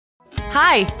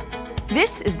Hi,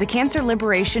 this is the Cancer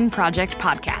Liberation Project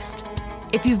podcast.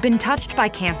 If you've been touched by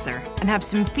cancer and have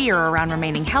some fear around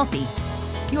remaining healthy,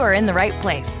 you are in the right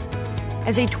place.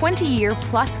 As a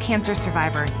 20-year-plus cancer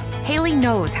survivor, Haley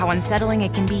knows how unsettling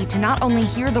it can be to not only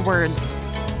hear the words,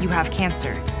 "you have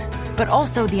cancer," but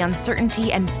also the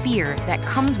uncertainty and fear that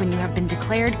comes when you have been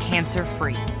declared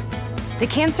cancer-free. The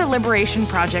Cancer Liberation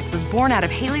Project was born out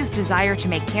of Haley's desire to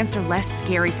make cancer less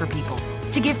scary for people,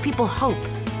 to give people hope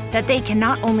that they can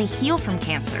not only heal from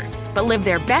cancer, but live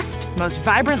their best, most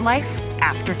vibrant life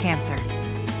after cancer.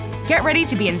 Get ready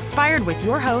to be inspired with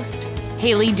your host,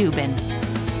 Haley Dubin.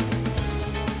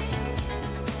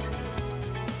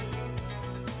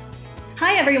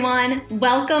 Hi everyone,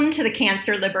 welcome to the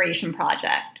Cancer Liberation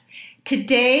Project.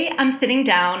 Today I'm sitting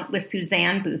down with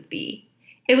Suzanne Boothby.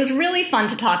 It was really fun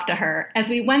to talk to her as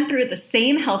we went through the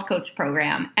same health coach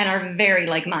program and are very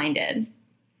like-minded.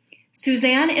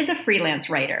 Suzanne is a freelance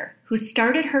writer who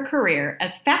started her career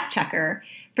as fact checker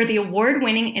for the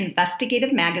award-winning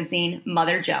investigative magazine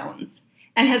Mother Jones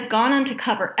and has gone on to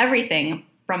cover everything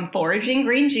from foraging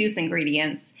green juice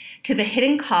ingredients to the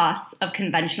hidden costs of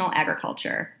conventional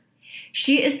agriculture.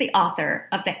 She is the author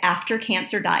of The After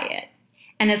Cancer Diet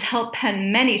and has helped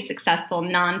pen many successful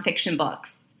nonfiction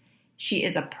books. She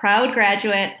is a proud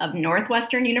graduate of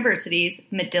Northwestern University's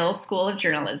Medill School of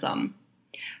Journalism.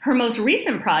 Her most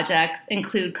recent projects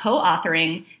include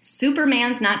co-authoring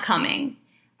Superman's Not Coming,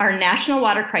 Our National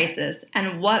Water Crisis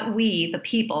and What We, the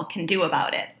People, Can Do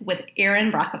About It with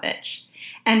Erin Brockovich,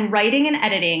 and writing and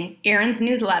editing Erin's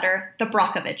newsletter, The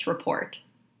Brockovich Report.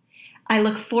 I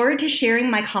look forward to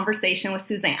sharing my conversation with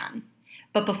Suzanne.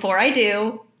 But before I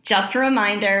do, just a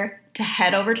reminder to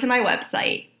head over to my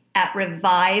website at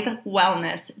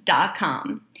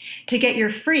revivewellness.com to get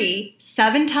your free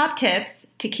 7 top tips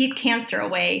to keep cancer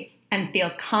away and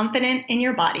feel confident in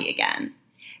your body again.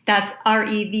 That's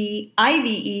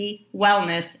REVIVE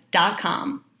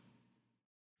wellness.com.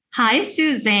 Hi,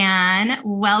 Suzanne.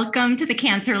 Welcome to the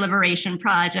Cancer Liberation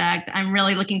Project. I'm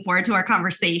really looking forward to our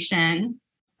conversation.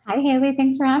 Hi, Haley.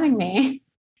 Thanks for having me.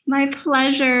 My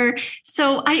pleasure.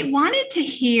 So I wanted to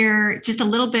hear just a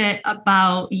little bit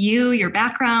about you, your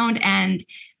background, and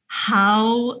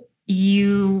how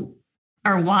you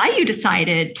or why you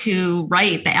decided to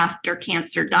write The After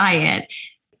Cancer Diet.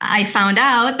 I found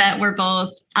out that we're both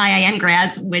IIN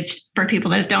grads, which for people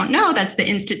that don't know, that's the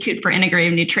Institute for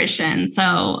Integrative Nutrition.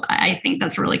 So I think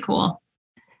that's really cool.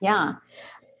 Yeah.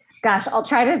 Gosh, I'll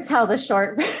try to tell the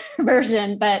short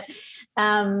version, but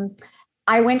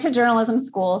I went to journalism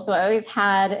school, so I always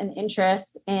had an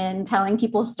interest in telling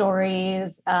people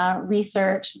stories,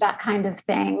 research, that kind of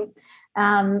thing.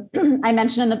 I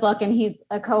mentioned in the book, and he's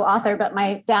a co-author, but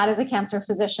my dad is a cancer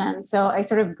physician. So I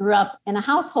sort of grew up in a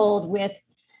household with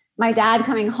my dad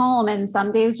coming home and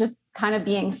some days just kind of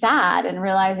being sad and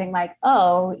realizing like,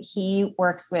 oh, he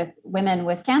works with women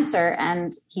with cancer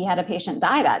and he had a patient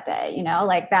die that day,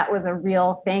 like that was a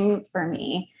real thing for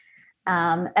me.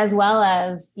 As well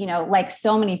as, like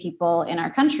so many people in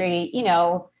our country,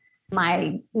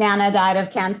 my Nana died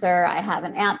of cancer. I have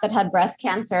an aunt that had breast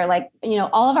cancer. Like,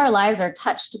 all of our lives are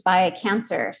touched by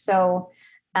cancer. So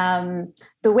the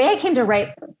way I came to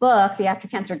write the book, The After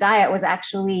Cancer Diet, was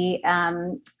actually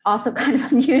also kind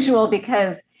of unusual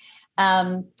because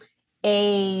at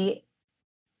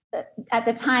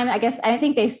the time, I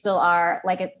think they still are,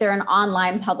 like they're an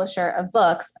online publisher of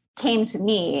books, came to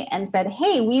me and said,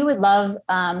 hey, we would love,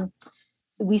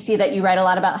 we see that you write a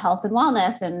lot about health and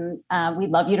wellness and we'd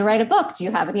love you to write a book. Do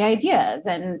you have any ideas?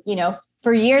 And,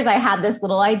 for years I had this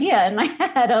little idea in my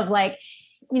head of like,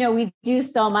 we do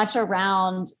so much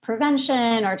around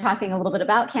prevention or talking a little bit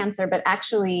about cancer, but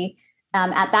actually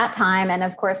at that time, and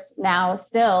of course now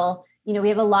still, we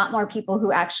have a lot more people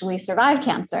who actually survive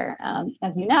cancer,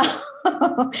 as you know.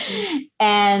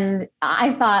 And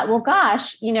I thought, well,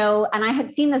 gosh, and I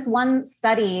had seen this one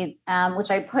study,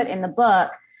 which I put in the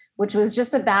book, which was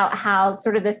just about how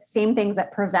sort of the same things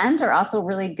that prevent are also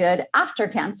really good after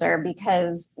cancer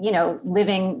because,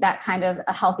 living that kind of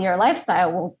a healthier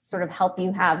lifestyle will sort of help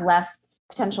you have less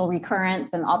potential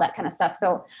recurrence and all that kind of stuff.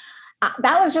 So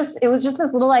it was just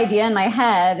this little idea in my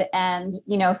head. And,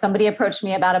 somebody approached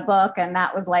me about a book and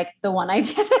that was like the one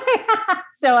idea that I had.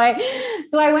 So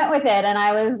I went with it and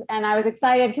I was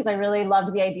excited because I really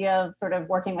loved the idea of sort of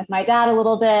working with my dad a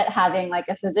little bit, having like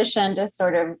a physician to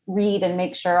sort of read and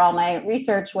make sure all my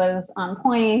research was on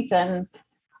point and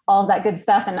all of that good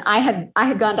stuff. And I had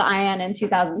gone to IIN in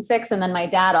 2006 and then my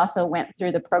dad also went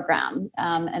through the program.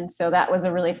 And so that was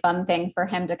a really fun thing for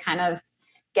him to kind of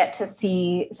get to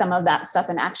see some of that stuff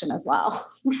in action as well.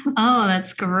 Oh,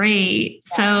 that's great.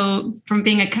 Yeah. So from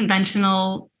being a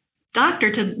conventional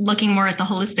doctor to looking more at the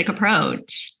holistic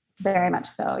approach. Very much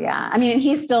so. Yeah. I mean, and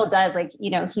he still does, like,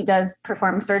 he does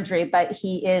perform surgery, but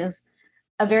he is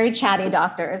a very chatty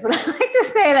doctor is what I like to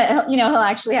say, that, he'll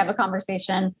actually have a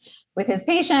conversation with his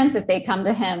patients. If they come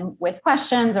to him with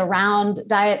questions around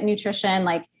diet and nutrition,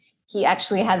 like, he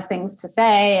actually has things to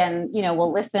say and,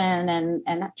 will listen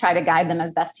and try to guide them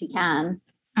as best he can.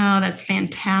 Oh, that's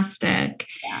fantastic.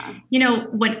 Yeah.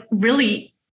 What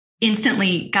really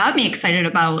instantly got me excited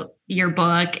about your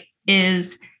book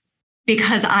is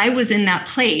because I was in that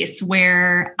place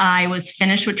where I was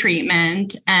finished with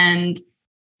treatment and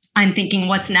I'm thinking,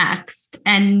 what's next?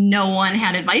 And no one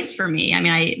had advice for me. I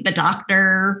mean, the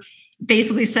doctor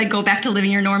basically said, go back to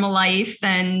living your normal life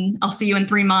and I'll see you in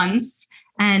 3 months.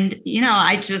 And,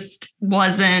 I just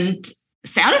wasn't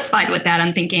satisfied with that.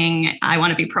 I'm thinking, I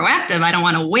want to be proactive. I don't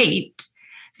want to wait.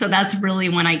 So that's really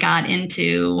when I got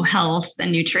into health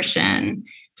and nutrition.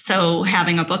 So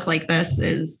having a book like this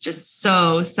is just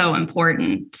so, so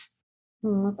important.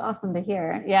 That's awesome to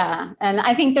hear. Yeah. And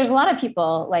I think there's a lot of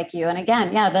people like you. And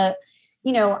again, I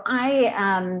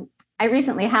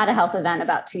recently had a health event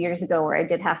about 2 years ago where I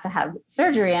did have to have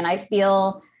surgery, and I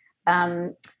feel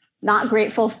not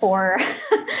grateful for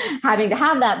having to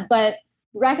have that, but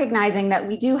recognizing that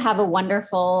we do have a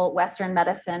wonderful Western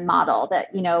medicine model that,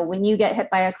 when you get hit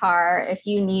by a car, if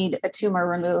you need a tumor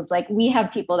removed, like, we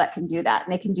have people that can do that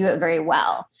and they can do it very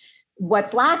well.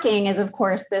 What's lacking is, of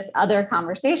course, this other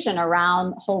conversation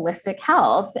around holistic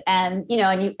health. And,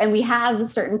 and we have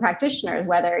certain practitioners,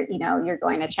 whether, you're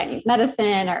going to Chinese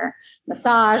medicine or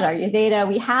massage, Ayurveda,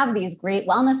 we have these great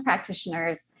wellness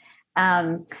practitioners.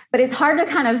 But it's hard to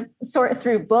kind of sort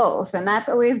through both. And that's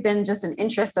always been just an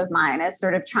interest of mine, is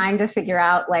sort of trying to figure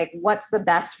out, like, what's the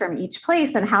best from each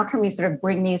place and how can we sort of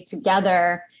bring these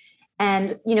together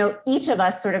and, each of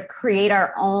us sort of create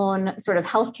our own sort of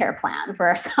healthcare plan for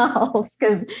ourselves.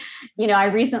 Because, I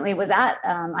recently was at,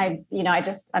 I'm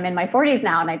in my 40s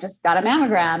now, and I just got a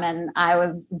mammogram, and I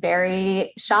was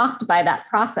very shocked by that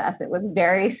process. It was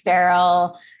very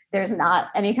sterile. There's not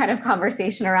any kind of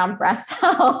conversation around breast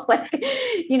health.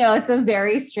 It's a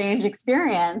very strange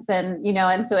experience. And,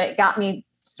 and so it got me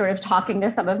sort of talking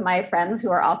to some of my friends who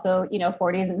are also,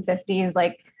 40s and 50s,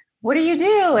 like, what do you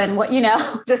do? And what,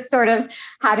 just sort of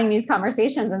having these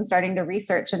conversations and starting to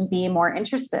research and be more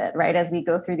interested, right, as we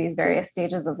go through these various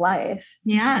stages of life.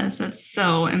 Yes, that's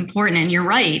so important. And you're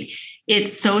right.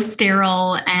 It's so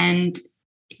sterile and,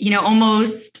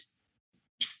 almost,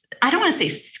 I don't want to say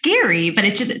scary, but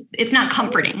it's not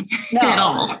comforting at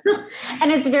all.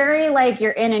 And it's very like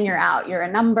you're in and you're out. You're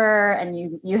a number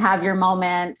and you have your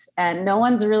moment, and no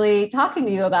one's really talking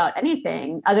to you about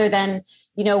anything other than,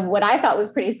 what I thought was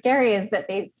pretty scary is that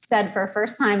they said for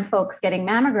first time folks getting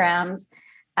mammograms,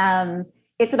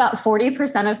 it's about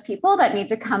 40% of people that need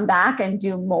to come back and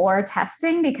do more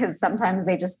testing because sometimes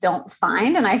they just don't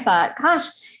find. And I thought, gosh,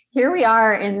 here we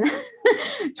are in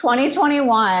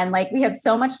 2021, like, we have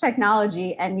so much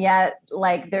technology, and yet,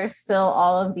 like, there's still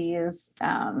all of these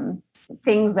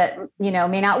things that,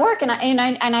 may not work. And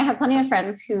I have plenty of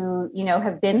friends who,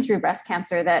 have been through breast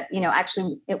cancer that,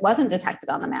 actually it wasn't detected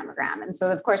on the mammogram. And so,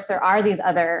 of course, there are these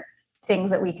other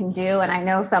things that we can do. And I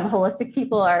know some holistic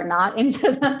people are not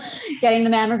into getting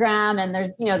the mammogram, and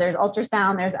there's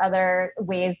ultrasound, there's other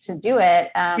ways to do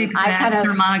it.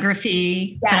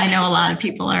 Thermography, but I know a lot of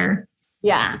people are.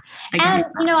 Yeah. And,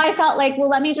 I felt like, well,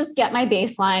 let me just get my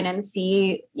baseline and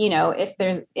see, if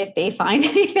they find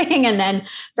anything. And then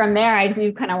from there, I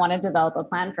do kind of want to develop a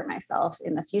plan for myself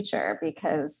in the future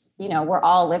because, we're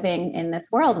all living in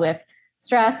this world with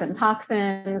stress and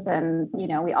toxins. And,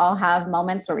 we all have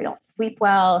moments where we don't sleep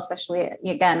well, especially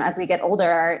again, as we get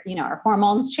older, our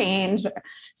hormones change,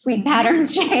 sleep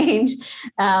patterns change.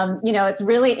 It's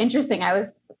really interesting.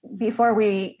 Before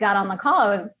we got on the call, I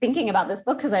was thinking about this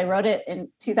book because I wrote it in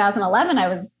 2011. I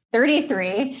was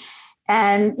 33.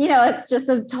 And, it's just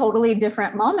a totally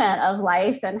different moment of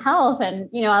life and health. And,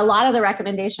 a lot of the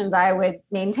recommendations I would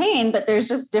maintain, but there's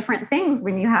just different things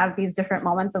when you have these different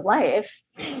moments of life.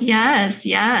 Yes.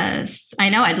 I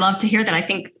know. I'd love to hear that. I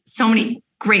think so many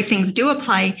great things do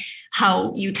apply.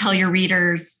 How you tell your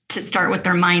readers to start with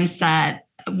their mindset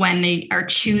when they are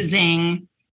choosing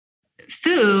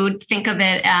food, think of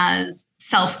it as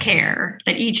self-care,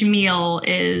 that each meal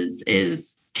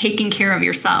is taking care of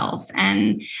yourself.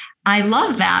 And I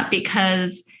love that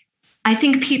because I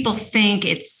think people think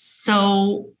it's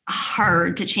so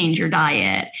hard to change your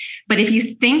diet. But if you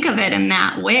think of it in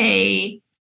that way,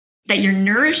 that you're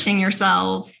nourishing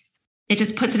yourself, it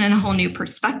just puts it in a whole new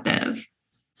perspective.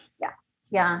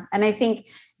 Yeah. And I think,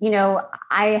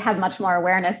 I have much more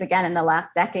awareness again in the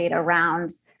last decade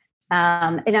around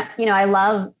I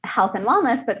love health and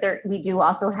wellness, but we do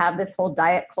also have this whole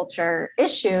diet culture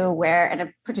issue where,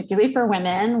 and particularly for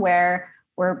women, where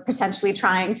we're potentially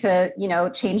trying to,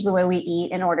 change the way we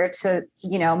eat in order to,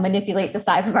 manipulate the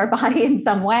size of our body in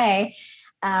some way.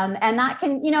 And that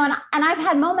can, and I've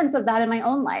had moments of that in my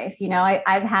own life.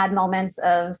 I've had moments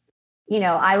of,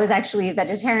 I was actually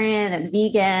vegetarian and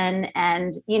vegan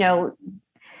and,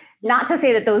 not to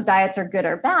say that those diets are good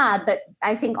or bad, but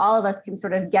I think all of us can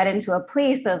sort of get into a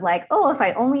place of like, oh, if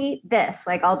I only eat this,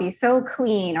 like I'll be so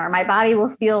clean, or my body will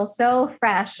feel so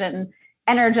fresh and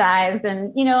energized.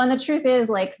 And, and the truth is,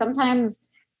 like, sometimes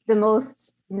the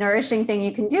most nourishing thing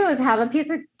you can do is have a piece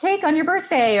of cake on your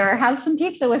birthday or have some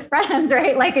pizza with friends,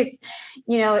 right? Like it's,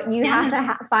 you have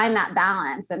to find that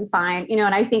balance and find,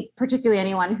 and I think particularly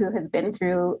anyone who has been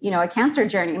through, a cancer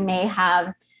journey may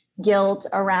have guilt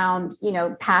around,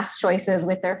 past choices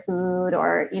with their food,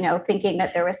 or, thinking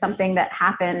that there was something that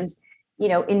happened,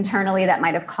 internally that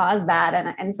might have caused that.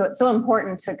 And so it's so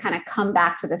important to kind of come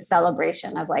back to the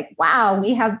celebration of like, wow,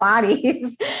 we have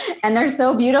bodies and they're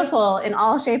so beautiful in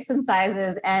all shapes and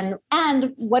sizes. And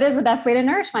what is the best way to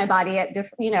nourish my body at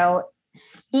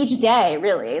each day,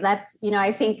 really? That's,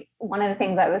 I think one of the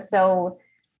things that was so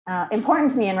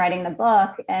important to me in writing the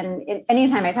book, and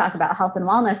anytime I talk about health and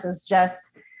wellness, is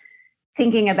just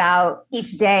thinking about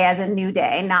each day as a new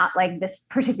day, not like this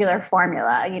particular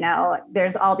formula.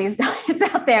 There's all these diets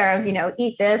out there of,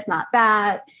 eat this, not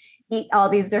that, eat all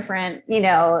these different,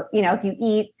 if you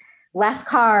eat less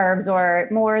carbs or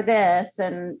more this.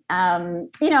 And,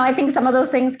 I think some of those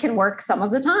things can work some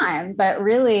of the time, but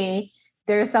really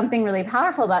there's something really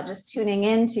powerful about just tuning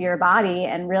into your body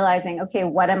and realizing, okay,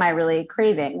 what am I really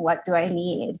craving? What do I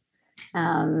need?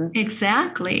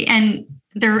 Exactly. And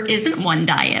there isn't one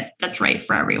diet that's right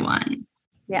for everyone.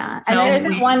 Yeah. And there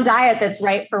isn't one diet that's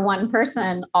right for one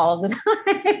person all the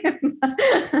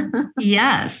time.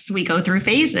 Yes. We go through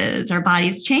phases. Our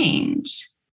bodies change.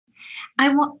 I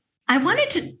wanted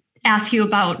to ask you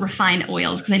about refined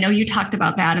oils, because I know you talked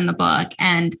about that in the book.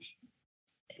 And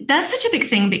that's such a big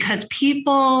thing because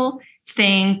people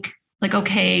think like,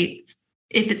 okay,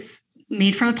 if it's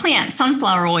made from a plant,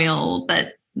 sunflower oil,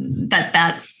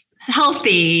 that's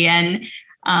healthy, and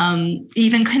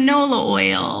even canola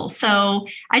oil. So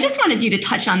I just wanted you to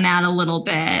touch on that a little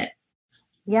bit.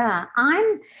 Yeah,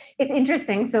 it's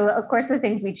interesting. So of course, the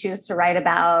things we choose to write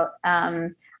about,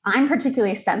 I'm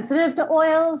particularly sensitive to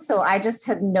oils. So I just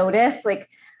have noticed, like,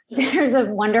 there's a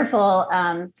wonderful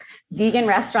vegan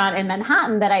restaurant in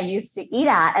Manhattan that I used to eat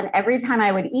at. And every time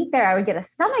I would eat there, I would get a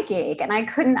stomach ache and I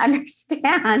couldn't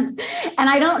understand. And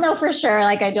I don't know for sure,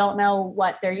 like, I don't know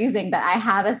what they're using, but I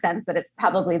have a sense that it's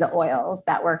probably the oils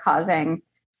that were causing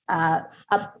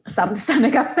some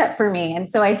stomach upset for me. And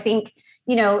so I think,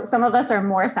 some of us are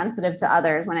more sensitive to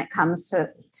others when it comes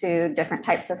to different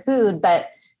types of food. But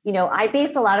I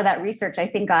based a lot of that research, I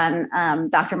think, on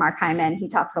Dr. Mark Hyman. He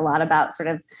talks a lot about sort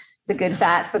of the good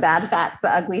fats, the bad fats, the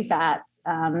ugly fats.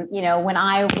 When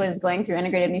I was going through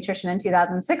integrative nutrition in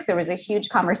 2006, there was a huge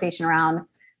conversation around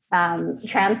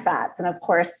trans fats. And of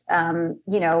course,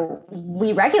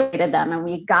 we regulated them and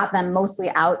we got them mostly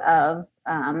out of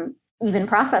even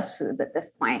processed foods at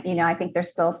this point. I think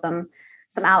there's still some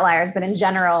outliers, but in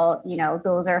general,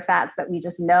 those are fats that we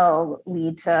just know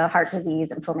lead to heart disease,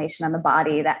 inflammation in the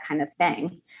body, that kind of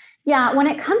thing. Yeah. When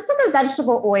it comes to the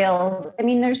vegetable oils, I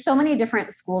mean, there's so many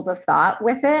different schools of thought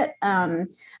with it.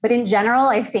 But in general,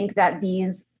 I think that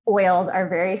these oils are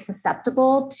very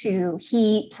susceptible to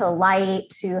heat, to light,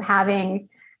 to having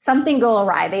something go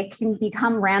awry. They can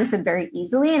become rancid very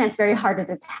easily, and it's very hard to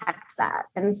detect that.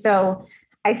 And so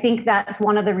I think that's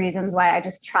one of the reasons why I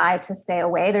just try to stay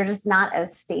away. They're just not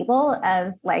as stable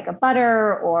as like a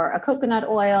butter or a coconut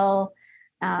oil.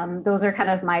 Those are kind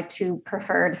of my two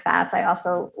preferred fats. I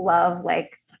also love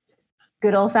like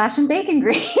good old fashioned bacon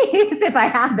grease if I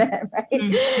have it, right?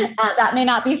 Mm-hmm. That may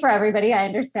not be for everybody. I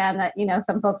understand that,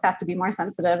 some folks have to be more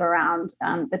sensitive around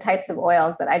the types of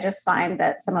oils, but I just find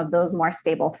that some of those more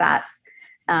stable fats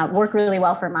work really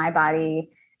well for my body.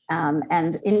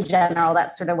 And in general,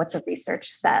 that's sort of what the research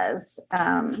says.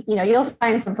 You'll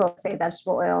find some folks say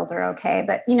vegetable oils are okay,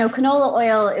 but, canola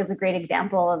oil is a great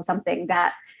example of something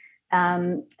that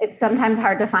it's sometimes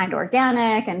hard to find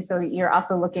organic. And so you're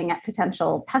also looking at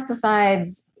potential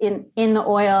pesticides in the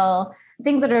oil,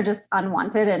 things that are just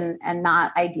unwanted and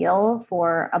not ideal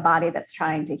for a body that's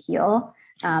trying to heal.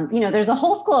 There's a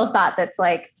whole school of thought that's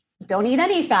like, don't eat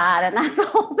any fat. And that's the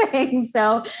whole thing.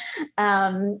 So,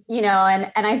 and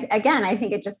I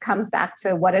think it just comes back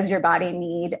to what does your body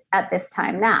need at this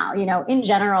time now? In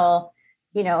general,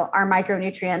 our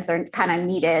micronutrients are kind of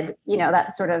needed,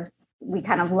 that sort of we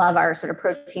kind of love our sort of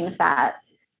protein, fat,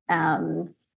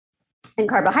 and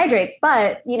carbohydrates.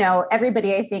 But,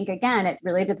 everybody, I think, again, it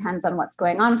really depends on what's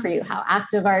going on for you. How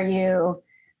active are you?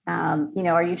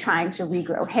 Are you trying to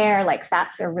regrow hair? Like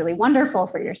fats are really wonderful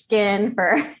for your skin,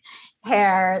 for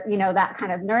hair, that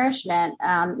kind of nourishment,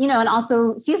 and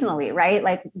also seasonally, right?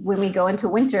 Like when we go into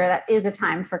winter, that is a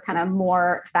time for kind of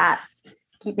more fats,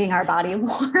 keeping our body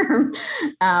warm,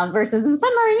 versus in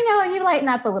summer, you lighten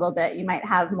up a little bit. You might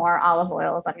have more olive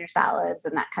oils on your salads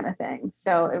and that kind of thing.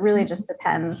 So it really just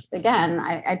depends. Again,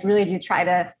 I really do try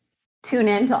to tune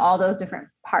into all those different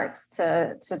parts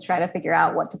to try to figure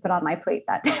out what to put on my plate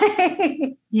that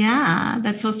day. Yeah,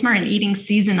 that's so smart. And eating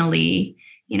seasonally,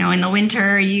 in the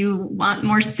winter, you want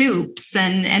more soups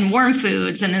and warm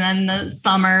foods. And then in the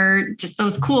summer, just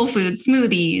those cool foods,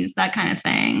 smoothies, that kind of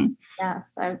thing.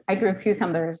 Yes. I grew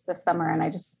cucumbers this summer and I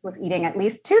just was eating at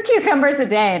least 2 cucumbers a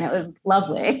day and it was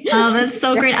lovely. Oh, that's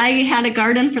so great. I had a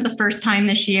garden for the first time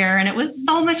this year and it was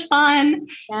so much fun.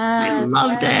 Yes, I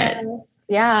loved it.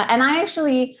 Yeah. And I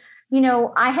actually,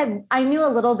 I knew a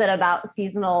little bit about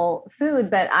seasonal food,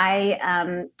 but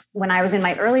when I was in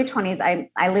my early 20s,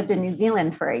 I lived in New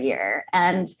Zealand for a year.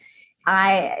 And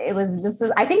it was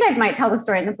just, I think I might tell the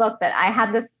story in the book, but I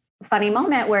had this funny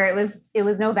moment where it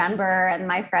was November and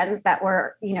my friends that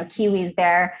were, Kiwis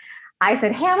there, I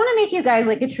said, hey, I want to make you guys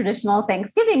like a traditional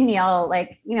Thanksgiving meal.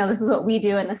 Like, this is what we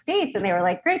do in the States. And they were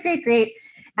like, great, great, great.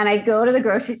 And I go to the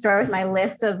grocery store with my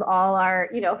list of all our,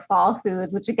 fall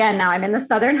foods, which again, now I'm in the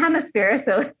Southern hemisphere.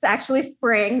 So it's actually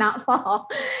spring, not fall.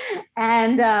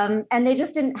 And they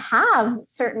just didn't have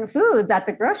certain foods at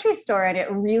the grocery store. And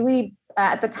it really,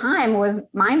 at the time, was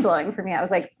mind blowing for me. I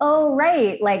was like, oh,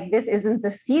 right. Like this isn't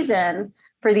the season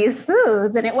for these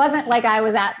foods. And it wasn't like I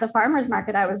was at the farmer's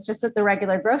market. I was just at the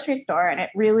regular grocery store. And it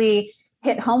really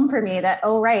hit home for me that,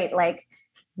 oh, right. Like,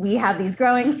 we have these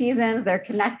growing seasons, they're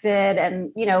connected.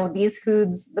 And, these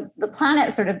foods, the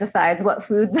planet sort of decides what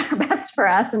foods are best for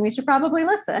us. And we should probably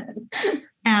listen.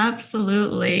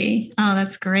 Absolutely. Oh,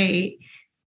 that's great.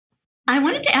 I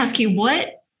wanted to ask you,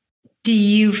 what do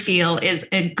you feel is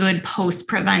a good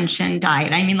post-prevention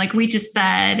diet? I mean, like we just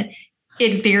said,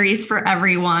 it varies for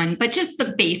everyone, but just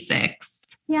the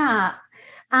basics. Yeah.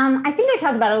 I think I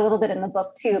talked about it a little bit in the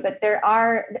book too, but there's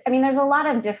a lot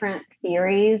of different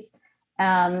theories.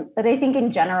 But I think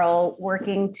in general,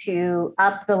 working to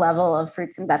up the level of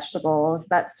fruits and vegetables,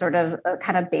 that's sort of a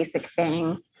kind of basic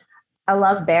thing. I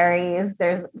love berries.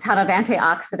 There's a ton of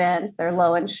antioxidants. They're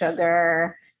low in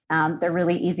sugar. They're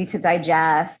really easy to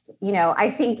digest.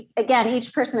 I think, again,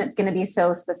 each person, it's going to be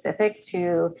so specific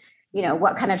to,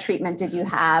 what kind of treatment did you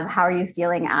have? How are you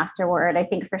feeling afterward? I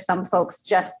think for some folks,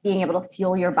 just being able to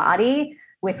fuel your body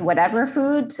with whatever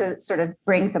food to sort of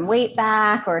bring some weight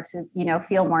back or to,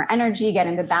 feel more energy, get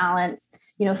into balance,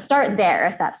 start there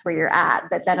if that's where you're at.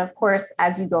 But then of course,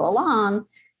 as you go along,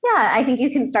 I think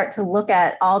you can start to look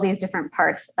at all these different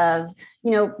parts of,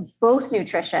 both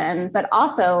nutrition, but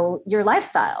also your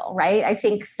lifestyle, right? I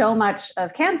think so much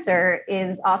of cancer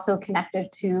is also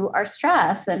connected to our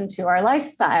stress and to our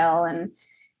lifestyle. And,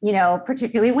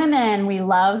 particularly women, we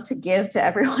love to give to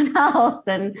everyone else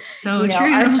and,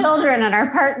 our children and our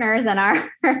partners and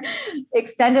our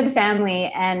extended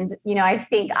family. And, I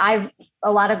think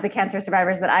a lot of the cancer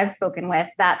survivors that I've spoken with,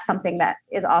 that's something that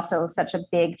is also such a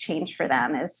big change for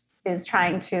them is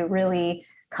trying to really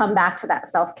come back to that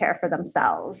self-care for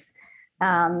themselves.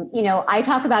 I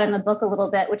talk about in the book a little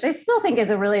bit, which I still think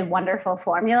is a really wonderful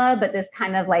formula, but this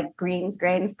kind of like greens,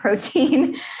 grains,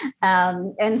 protein.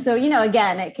 And so,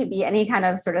 again, it could be any kind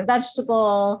of sort of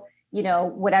vegetable,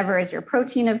 whatever is your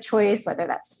protein of choice, whether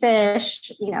that's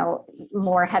fish,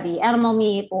 more heavy animal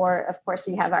meat, or of course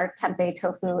you have our tempeh,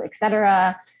 tofu, et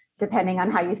cetera, depending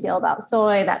on how you feel about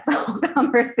soy. That's a whole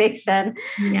conversation.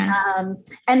 Yes.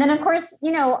 And then of course,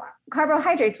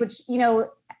 carbohydrates, which,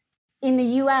 in the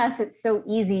US, it's so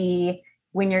easy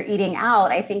when you're eating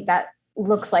out. I think that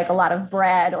looks like a lot of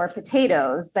bread or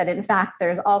potatoes, but in fact,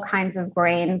 there's all kinds of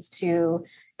grains to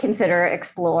consider,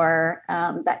 explore,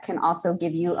 that can also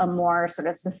give you a more sort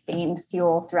of sustained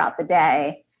fuel throughout the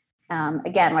day.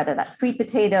 Again, whether that's sweet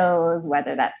potatoes,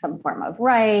 whether that's some form of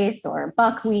rice or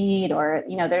buckwheat, or,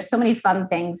 there's so many fun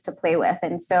things to play with.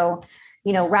 And so,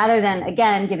 rather than,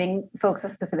 again, giving folks a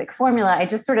specific formula, I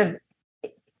just sort of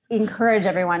encourage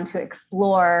everyone to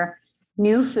explore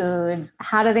new foods.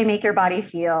 How do they make your body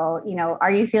feel?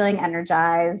 Are you feeling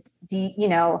energized?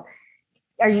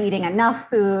 Are you eating enough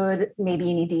food? Maybe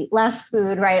you need to eat less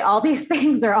food, right? All these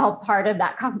things are all part of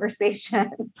that conversation.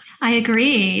 I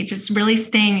agree. Just really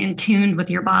staying in tune with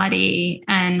your body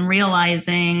and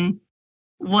realizing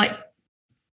what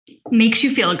makes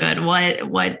you feel good,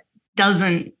 what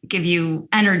doesn't give you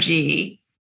energy.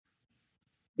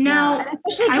 Now,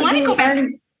 I want to go back.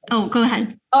 Oh, go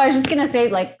ahead. Oh, I was just going to say,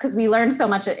 like, because we learned so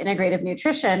much at integrative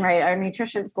nutrition, right? Our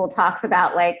nutrition school talks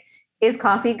about, like, is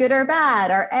coffee good or bad?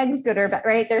 Are eggs good or bad,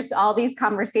 right? There's all these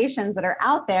conversations that are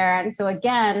out there. And so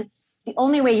again, the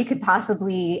only way you could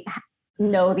possibly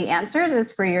know the answers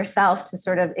is for yourself to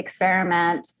sort of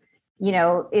experiment. You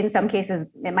know, in some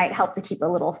cases, it might help to keep a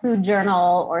little food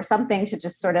journal or something to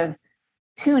just sort of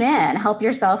tune in, help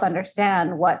yourself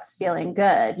understand what's feeling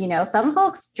good. You know, some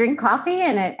folks drink coffee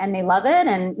and they love it.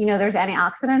 And, you know, there's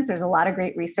antioxidants. There's a lot of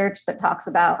great research that talks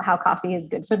about how coffee is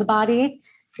good for the body.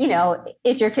 You know,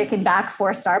 if you're kicking back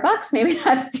for Starbucks, maybe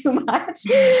that's too much,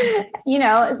 you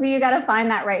know, so you got to find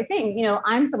that right thing. You know,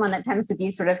 I'm someone that tends to be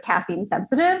sort of caffeine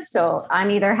sensitive. So I'm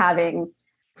either having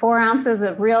 4 ounces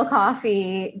of real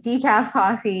coffee, decaf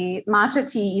coffee,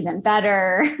 matcha tea, even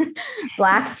better,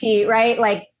 black tea, right?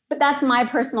 Like, but that's my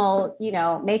personal, you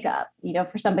know, makeup. You know,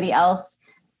 for somebody else,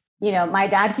 you know, my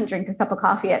dad can drink a cup of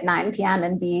coffee at 9 p.m.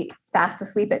 and be fast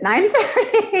asleep at 9:30.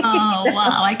 Oh,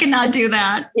 wow. I cannot do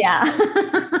that. Yeah.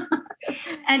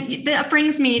 And that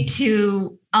brings me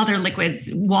to other liquids,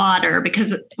 water,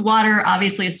 because water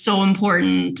obviously is so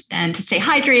important and to stay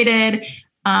hydrated.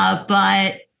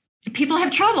 But people have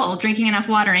trouble drinking enough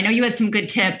water. I know you had some good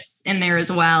tips in there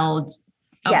as well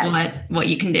of Yes. what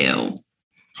you can do.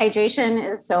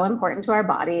 Hydration is so important to our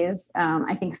bodies.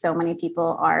 I think so many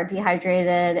people are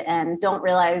dehydrated and don't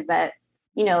realize that,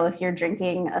 you know, if you're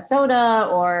drinking a soda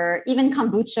or even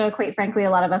kombucha, quite frankly,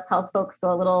 a lot of us health folks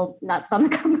go a little nuts on the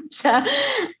kombucha.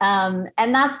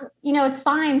 And that's, you know, it's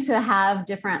fine to have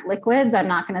different liquids. I'm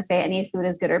not going to say any food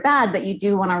is good or bad, but you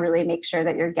do want to really make sure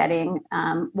that you're getting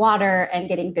water and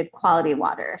getting good quality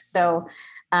water. So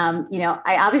you know,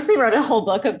 I obviously wrote a whole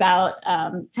book about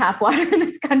tap water in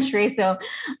this country, so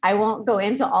I won't go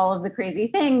into all of the crazy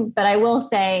things, but I will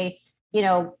say, you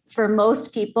know, for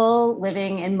most people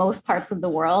living in most parts of the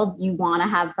world, you want to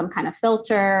have some kind of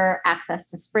filter, access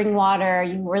to spring water.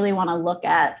 You really want to look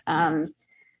at,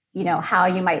 you know, how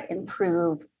you might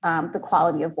improve the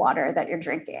quality of water that you're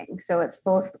drinking. So it's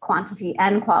both quantity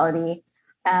and quality.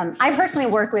 I personally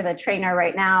work with a trainer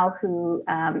right now who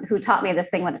taught me this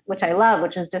thing, which I love,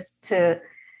 which is just to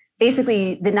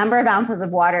basically the number of ounces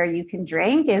of water you can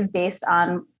drink is based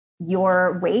on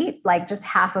your weight, like just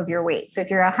half of your weight. So if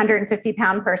you're a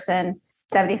 150-pound person,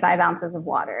 75 ounces of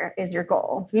water is your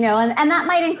goal, you know, and that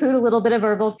might include a little bit of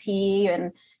herbal tea.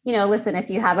 And, you know, listen, if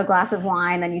you have a glass of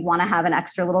wine, then you'd want to have an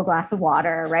extra little glass of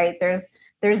water, right? There's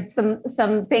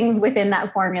some things within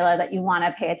that formula that you want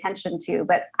to pay attention to.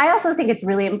 But I also think it's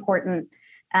really important,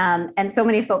 and so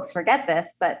many folks forget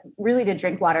this, but really to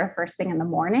drink water first thing in the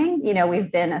morning. You know,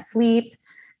 we've been asleep,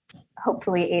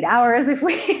 hopefully 8 hours if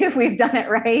we've done it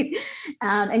right.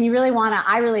 And you really want to,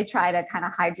 I really try to kind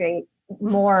of hydrate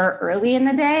more early in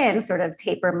the day and sort of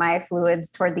taper my fluids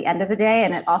toward the end of the day.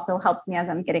 And it also helps me as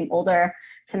I'm getting older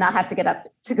to not have to get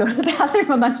up to go to the bathroom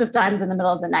a bunch of times in the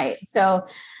middle of the night. So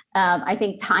I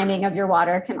think timing of your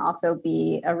water can also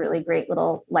be a really great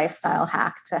little lifestyle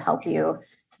hack to help you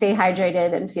stay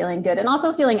hydrated and feeling good and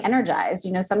also feeling energized.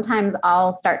 You know, sometimes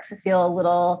I'll start to feel a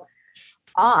little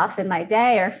off in my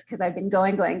day or because I've been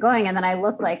going. And then I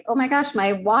look like, oh my gosh,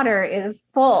 my water is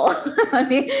full. let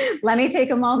me take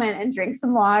a moment and drink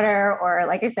some water. Or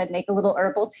like I said, make a little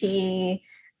herbal tea,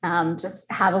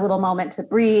 just have a little moment to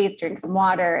breathe, drink some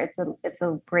water. It's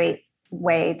a great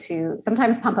way to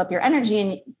sometimes pump up your energy.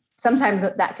 And sometimes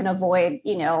that can avoid,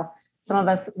 you know, some of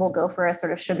us will go for a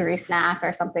sort of sugary snack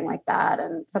or something like that.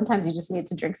 And sometimes you just need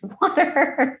to drink some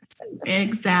water.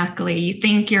 Exactly. You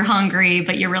think you're hungry,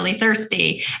 but you're really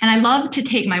thirsty. And I love to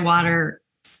take my water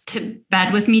to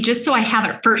bed with me just so I have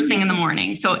it first thing in the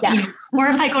morning. So, Yeah. you know, or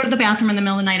if I go to the bathroom in the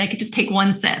middle of the night, I could just take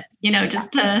one sip, you know,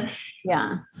 just to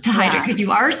hydrate, because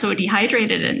you are so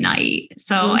dehydrated at night.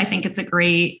 So I think it's a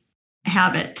great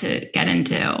habit to get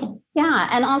into. Yeah.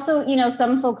 And also, you know,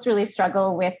 some folks really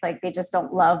struggle with, like, they just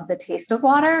don't love the taste of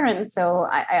water. And so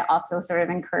I also sort of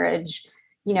encourage,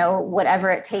 you know,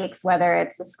 whatever it takes, whether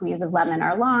it's a squeeze of lemon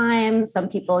or lime. Some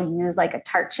people use like a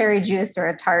tart cherry juice or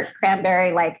a tart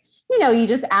cranberry, like, you know, you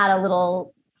just add a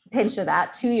little pinch of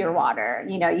that to your water.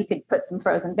 You know, you could put some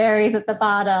frozen berries at the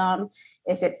bottom.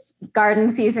 If it's garden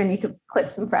season, you could clip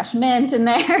some fresh mint in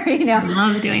there, you know. I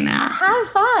love doing that. Have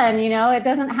fun, you know, it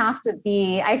doesn't have to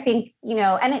be, I think, you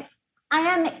know, and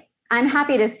I'm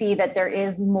happy to see that there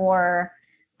is more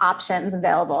options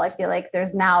available. I feel like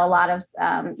there's now a lot of,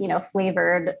 you know,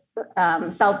 flavored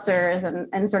seltzers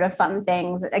and sort of fun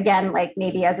things, again, like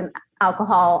maybe as an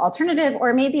alcohol alternative,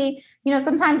 or maybe, you know,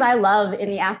 sometimes I love in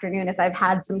the afternoon, if I've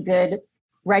had some good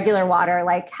regular water,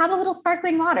 like have a little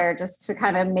sparkling water just to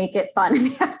kind of make it fun in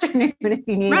the afternoon if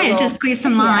you need. Right, just squeeze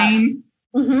some lime.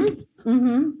 Mm-hmm.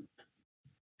 Mm-hmm.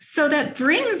 So that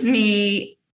brings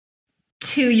me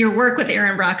to your work with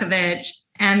Erin Brockovich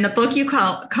and the book you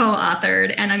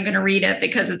co-authored, and I'm going to read it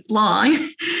because it's long.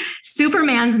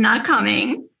 Superman's Not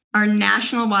Coming, Our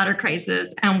National Water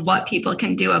Crisis and What People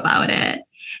Can Do About It.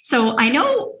 So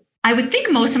I would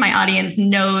think most of my audience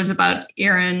knows about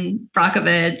Erin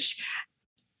Brockovich.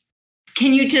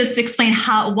 Can you just explain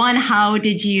how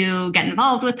did you get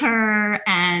involved with her,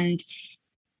 and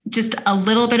just a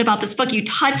little bit about this book? You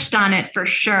touched on it for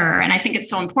sure. And I think it's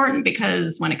so important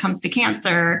because when it comes to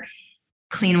cancer,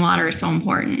 clean water is so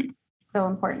important. So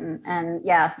important. And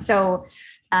yeah, so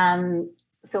Erin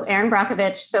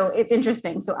Brockovich, so it's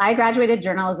interesting. So I graduated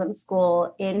journalism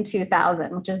school in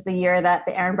 2000, which is the year that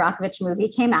the Erin Brockovich movie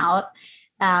came out.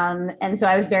 And so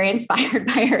I was very inspired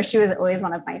by her. She was always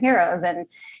one of my heroes. And,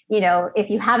 if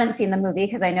you haven't seen the movie,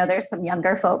 because I know there's some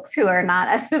younger folks who are not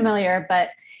as familiar, but,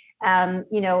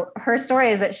 her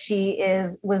story is that she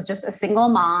was just a single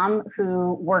mom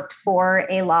who worked for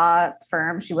a law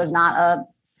firm. She was not a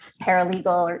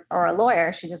paralegal or a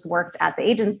lawyer. She just worked at the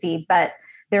agency, but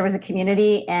there was a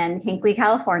community in Hinckley,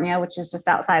 California, which is just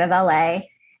outside of LA.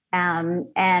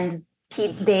 And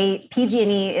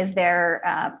PG&E is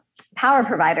their power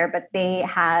provider, but they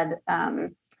had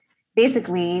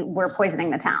basically were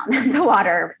poisoning the town, the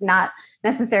water, not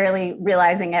necessarily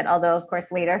realizing it, although of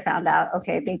course later found out,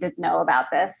 okay, they did know about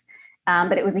this.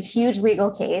 But it was a huge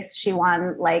legal case. She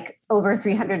won like over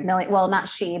 300 million. Well, not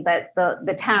she, but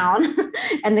the town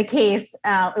and the case.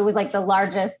 It was like the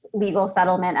largest legal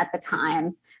settlement at the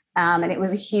time. And it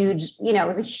was a huge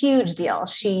deal.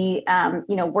 She,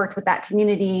 worked with that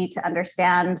community to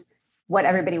understand what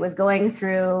everybody was going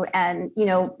through. And,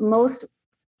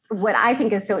 what I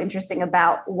think is so interesting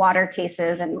about water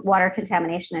cases and water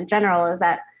contamination in general is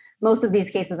that most of these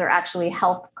cases are actually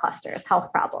health clusters,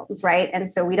 health problems, right? And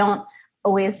so we don't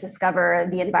always discover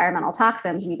the environmental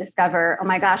toxins. We discover, oh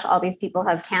my gosh, all these people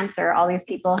have cancer. All these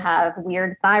people have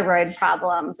weird thyroid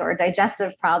problems or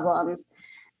digestive problems.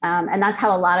 And that's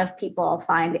how a lot of people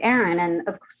find Erin. And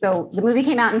so the movie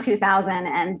came out in 2000.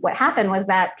 And what happened was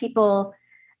that people,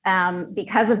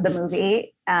 because of the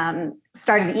movie,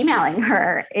 started emailing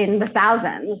her in the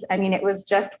thousands. I mean, it was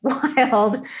just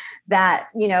wild that,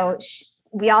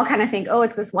 we all kind of think, oh,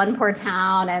 it's this one poor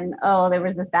town and, oh, there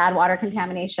was this bad water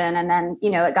contamination. And then,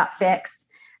 it got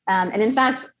fixed. And in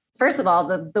fact, first of all,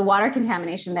 the water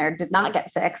contamination there did not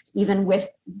get fixed, even with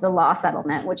the law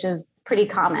settlement, which is pretty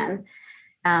common.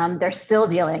 They're still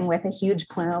dealing with a huge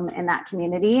plume in that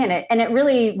community. And it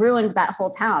really ruined that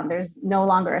whole town. There's no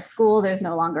longer a school. There's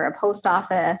no longer a post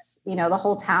office. The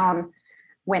whole town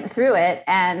went through it.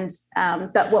 And,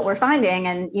 but what we're finding,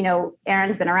 and,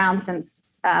 Erin's been around since,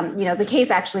 the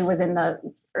case actually was in the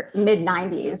mid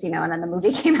 90s, and then the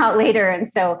movie came out later. And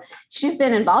so she's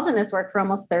been involved in this work for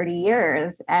almost 30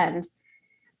 years. And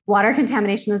water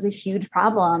contamination is a huge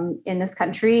problem in this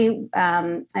country.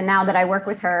 And now that I work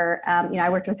with her, I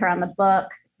worked with her on the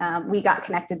book. We got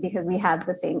connected because we had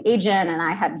the same agent and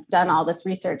I had done all this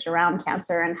research around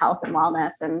cancer and health and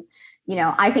wellness. And,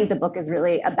 I think the book is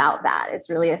really about that. It's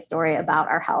really a story about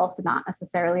our health, not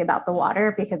necessarily about the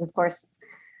water, because of course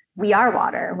we are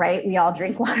water, right? We all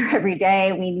drink water every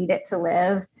day. We need it to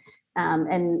live.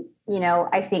 And,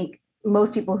 I think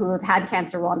most people who have had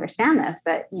cancer will understand this,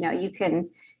 that, you can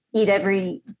eat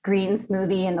every green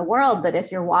smoothie in the world, but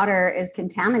if your water is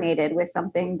contaminated with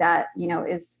something that,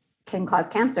 can cause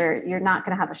cancer, you're not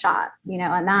going to have a shot,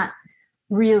 and that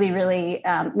really, really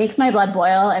makes my blood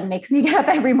boil and makes me get up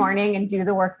every morning and do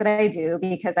the work that I do,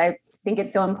 because I think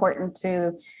it's so important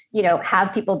to,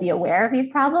 have people be aware of these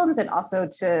problems and also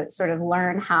to sort of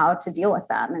learn how to deal with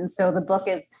them. And so the book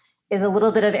is a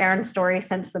little bit of Erin's story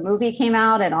since the movie came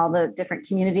out and all the different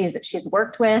communities that she's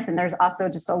worked with. And there's also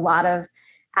just a lot of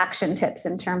action tips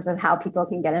in terms of how people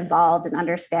can get involved and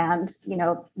understand,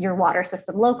 your water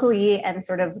system locally and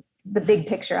sort of the big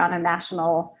picture on a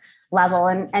national level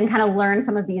and kind of learn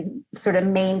some of these sort of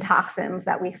main toxins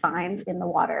that we find in the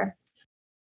water.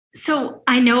 So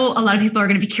I know a lot of people are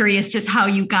going to be curious just how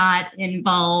you got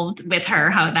involved with her,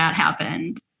 how that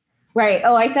happened. Right.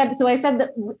 Oh, I said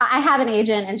that I have an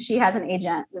agent and she has an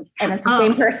agent and it's the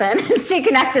same person. She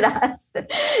connected us,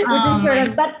 which is sort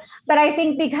of, but I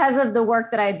think because of the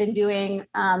work that I've been doing,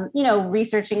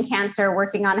 researching cancer,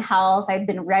 working on health, I've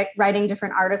been writing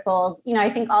different articles, I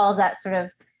think all of that sort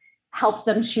of helped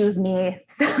them choose me,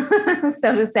 so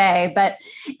to say. But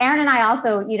Erin and I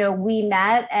also, we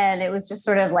met and it was just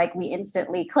sort of like we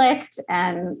instantly clicked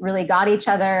and really got each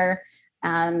other.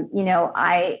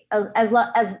 As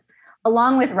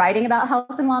along with writing about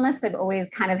health and wellness, I've always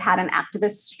kind of had an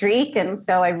activist streak. And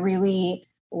so I really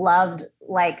loved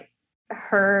like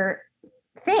her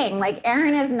thing. Like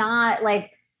Erin is not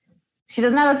like, she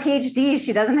doesn't have a PhD.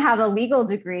 She doesn't have a legal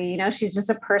degree. She's just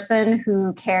a person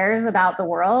who cares about the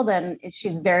world, and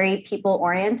she's very people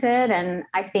oriented. And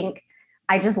I think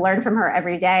I just learn from her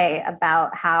every day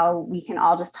about how we can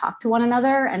all just talk to one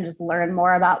another and just learn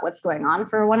more about what's going on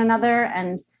for one another,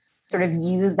 and sort of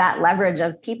use that leverage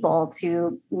of people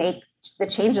to make the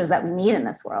changes that we need in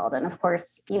this world. And of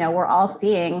course, we're all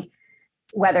seeing,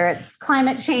 whether it's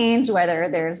climate change, whether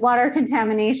there's water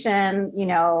contamination,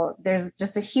 there's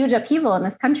just a huge upheaval in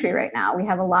this country right now. We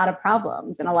have a lot of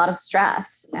problems and a lot of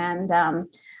stress. And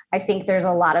I think there's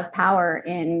a lot of power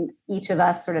in each of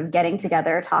us sort of getting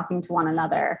together, talking to one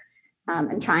another,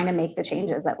 and trying to make the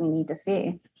changes that we need to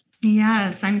see.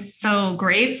 Yes, I'm so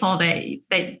grateful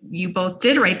that you both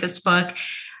did write this book.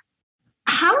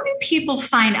 How do people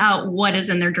find out what is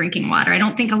in their drinking water? I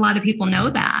don't think a lot of people know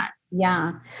that.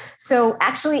 Yeah. So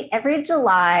actually every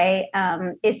July,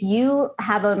 if you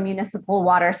have a municipal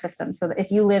water system, so if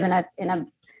you live in a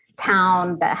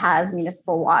town that has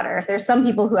municipal water, there's some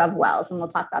people who have wells, and we'll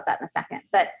talk about that in a second.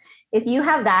 But if you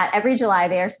have that, every July,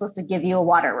 they are supposed to give you a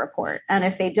water report. And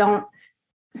if they don't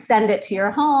send it to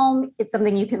your home, it's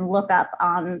something you can look up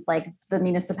on like the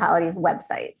municipality's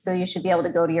website. So you should be able to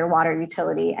go to your water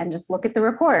utility and just look at the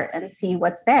report and see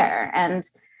what's there. And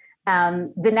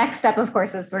the next step, of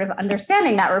course, is sort of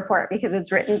understanding that report, because it's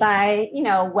written by,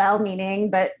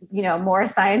 well-meaning, but, more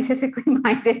scientifically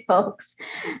minded folks.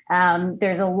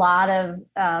 There's a lot of,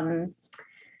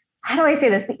 how do I say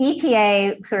this? The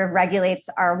EPA sort of regulates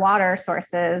our water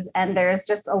sources, and there's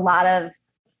just a lot of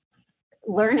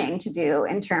learning to do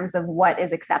in terms of what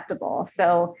is acceptable.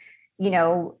 So,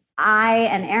 I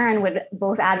and Erin would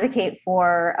both advocate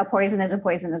for a poison is a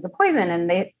poison is a poison,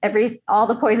 and all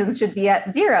the poisons should be at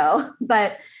 0.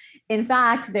 But in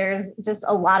fact, there's just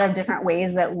a lot of different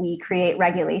ways that we create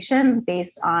regulations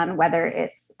based on whether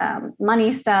it's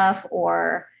money stuff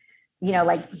or,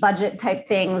 like budget type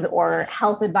things, or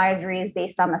health advisories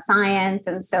based on the science.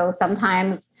 And so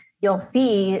sometimes you'll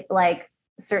see like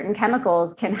certain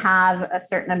chemicals can have a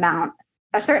certain amount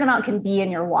can be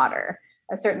in your water.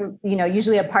 A certain,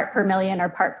 usually a part per million or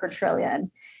part per trillion.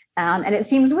 And it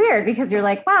seems weird because you're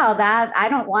like, wow, I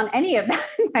don't want any of that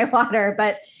in my water.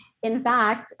 But in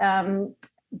fact,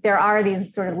 there are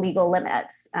these sort of legal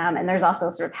limits. And there's also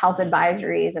sort of health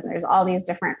advisories, and there's all these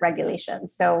different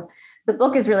regulations. So the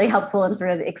book is really helpful in sort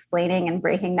of explaining and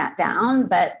breaking that down.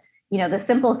 But, the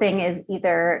simple thing is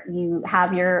either you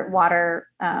have your water,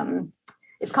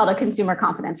 it's called a consumer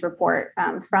confidence report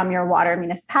from your water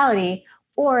municipality.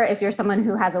 Or if you're someone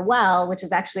who has a well, which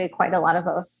is actually quite a lot of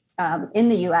us in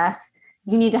the US,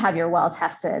 you need to have your well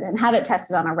tested and have it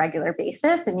tested on a regular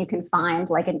basis. And you can find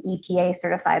like an EPA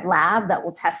certified lab that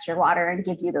will test your water and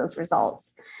give you those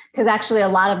results. Because actually a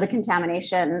lot of the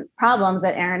contamination problems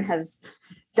that Erin has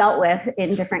dealt with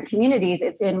in different communities,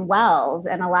 it's in wells.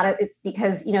 And a lot of it's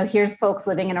because, here's folks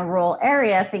living in a rural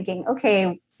area thinking,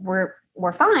 okay, we're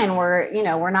fine.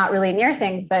 We're not really near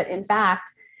things. But in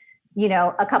fact,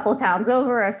 a couple towns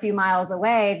over, a few miles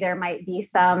away, there might be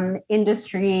some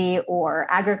industry or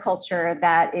agriculture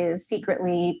that is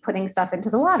secretly putting stuff into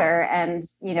the water. And,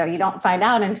 you don't find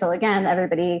out until, again,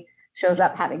 everybody shows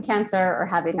up having cancer or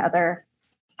having other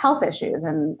health issues.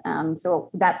 And so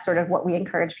that's sort of what we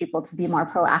encourage people to be more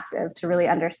proactive, to really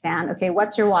understand, okay,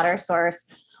 what's your water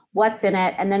source? What's in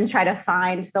it? And then try to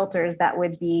find filters that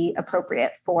would be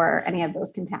appropriate for any of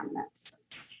those contaminants.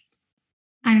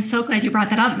 I'm so glad you brought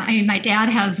that up. My dad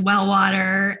has well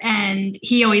water, and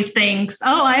he always thinks,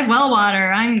 oh, I have well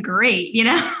water, I'm great,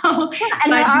 Yeah,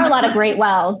 and there are a lot of great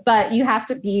wells, but you have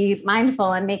to be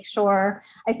mindful and make sure,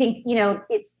 I think,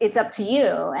 it's up to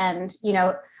you. And,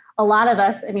 a lot of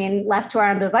us, left to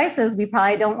our own devices, we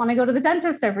probably don't want to go to the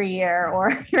dentist every year or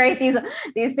right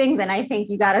these things. And I think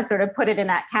you got to sort of put it in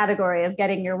that category of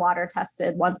getting your water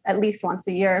tested at least once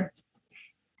a year.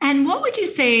 And what would you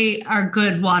say are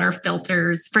good water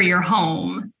filters for your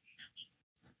home?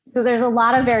 So there's a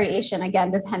lot of variation, again,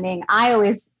 depending. I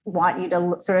always want you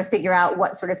to sort of figure out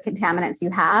what sort of contaminants you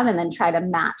have and then try to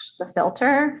match the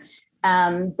filter.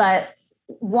 But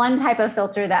one type of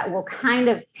filter that will kind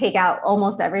of take out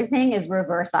almost everything is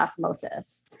reverse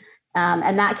osmosis.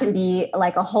 And that can be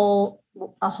like a whole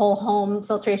home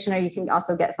filtration, or you can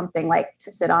also get something like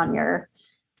to sit on your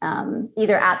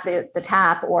either at the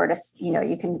tap, or just,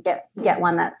 you can get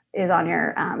one that is on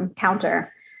your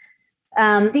counter.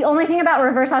 The only thing about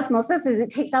reverse osmosis is it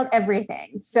takes out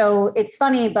everything. So it's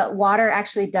funny, but water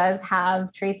actually does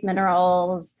have trace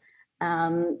minerals.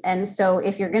 And so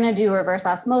if you're going to do reverse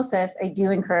osmosis, I do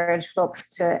encourage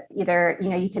folks to either,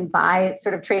 you can buy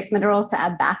sort of trace minerals to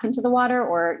add back into the water,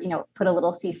 or, put a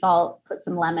little sea salt, put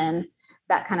some lemon,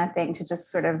 that kind of thing to just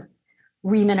sort of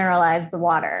remineralize the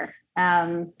water.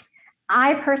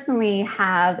 I personally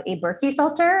have a Berkey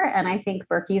filter, and I think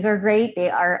Berkeys are great. They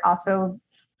are also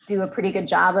do a pretty good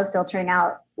job of filtering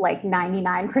out like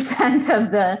 99%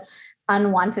 of the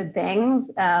unwanted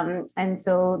things. And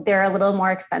so they're a little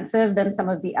more expensive than some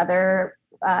of the other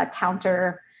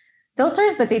counter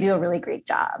filters, but they do a really great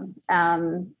job.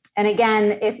 And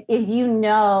again, if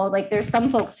like there's some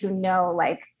folks who know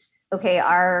like, okay,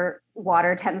 our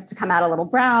water tends to come out a little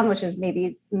brown, which is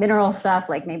maybe mineral stuff,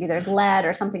 like maybe there's lead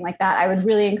or something like that. I would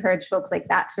really encourage folks like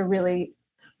that to really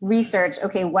research,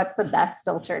 okay, what's the best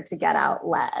filter to get out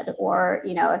lead? Or,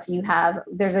 if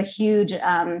there's a huge,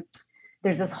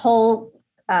 there's this whole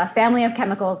family of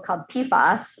chemicals called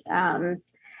PFAS,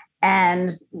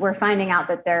 and we're finding out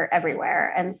that they're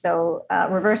everywhere. And so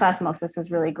reverse osmosis is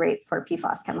really great for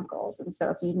PFAS chemicals. And so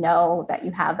if you know that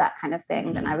you have that kind of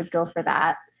thing, then I would go for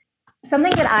that.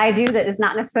 Something that I do that is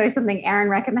not necessarily something Erin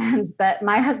recommends, but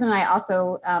my husband and I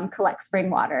also collect spring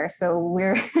water. So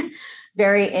we're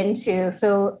very into,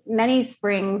 so many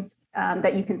springs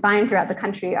that you can find throughout the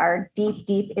country are deep,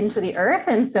 deep into the earth.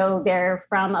 And so they're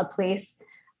from a place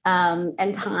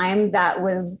and time that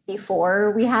was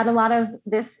before we had a lot of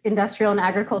this industrial and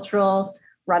agricultural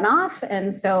runoff.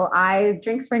 And so I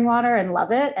drink spring water and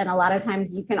love it. And a lot of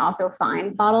times you can also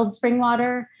find bottled spring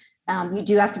water. You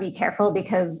do have to be careful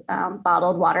because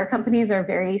bottled water companies are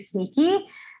very sneaky.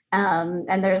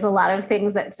 And there's a lot of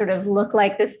things that sort of look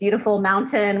like this beautiful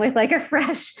mountain with like a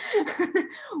fresh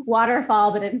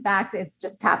waterfall, but in fact, it's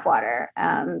just tap water.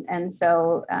 And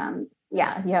so,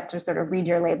 you have to sort of read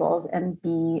your labels and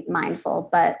be mindful.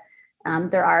 But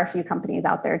there are a few companies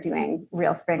out there doing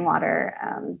real spring water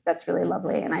that's really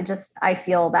lovely. And I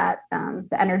feel that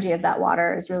the energy of that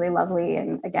water is really lovely,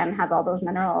 and again, has all those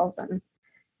minerals and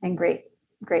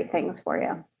great things for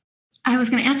you. I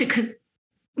was going to ask you, because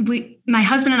my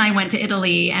husband and I went to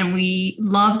Italy and we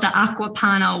loved the Acqua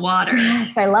Panna water.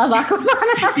 Yes, I love Acqua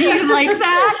Panna. Do you like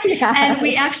that?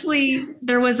 Yes. And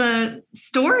there was a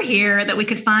store here that we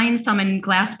could find some in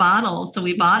glass bottles. So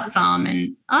we bought some,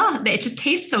 and it just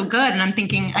tastes so good. And I'm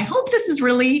thinking, I hope this is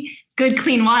really good,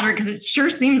 clean water, because it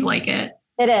sure seems like it.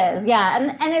 It is.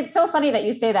 Yeah. And it's so funny that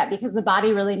you say that, because the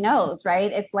body really knows,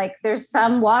 right? It's like, there's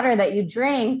some water that you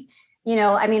drink,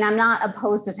 I'm not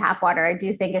opposed to tap water. I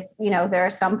do think if, there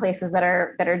are some places that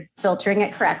are filtering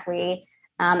it correctly,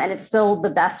 and it's still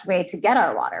the best way to get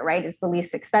our water, right? It's the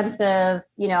least expensive.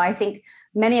 I think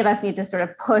many of us need to sort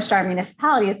of push our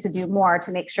municipalities to do more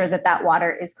to make sure that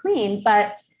water is clean.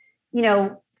 But,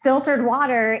 filtered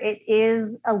water, it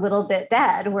is a little bit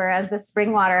dead, whereas the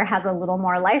spring water has a little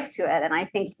more life to it. And I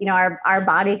think, our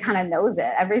body kind of knows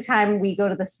it. Every time we go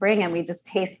to the spring and we just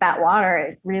taste that water,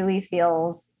 it really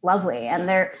feels lovely. And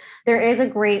there is a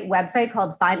great website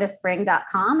called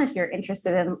findaspring.com if you're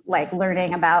interested in like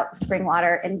learning about spring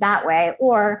water in that way.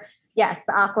 Or yes,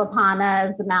 the Acqua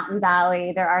Pannas, the Mountain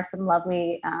Valley, there are some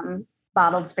lovely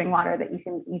bottled spring water that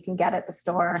you can get at the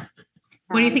store.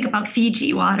 What do you think about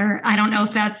Fiji water? I don't know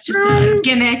if that's just a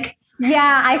gimmick.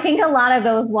 Yeah, I think a lot of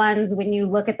those ones, when you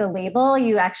look at the label,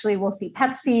 you actually will see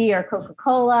Pepsi or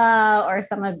Coca-Cola or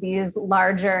some of these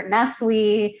larger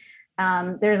Nestle.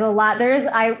 There's a lot.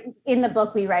 In the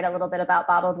book, we write a little bit about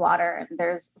bottled water, and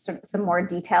there's some more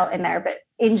detail in there. But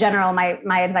in general,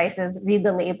 my advice is read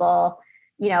the label.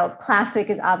 Plastic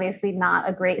is obviously not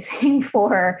a great thing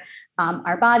for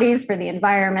our bodies, for the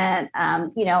environment.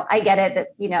 I get it that,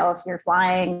 if you're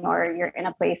flying or you're in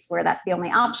a place where that's the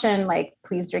only option, like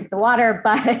please drink the water.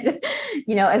 But,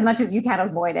 as much as you can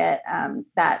avoid it,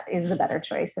 that is the better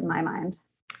choice in my mind.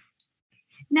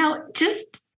 Now,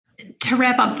 just to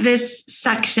wrap up this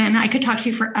section, I could talk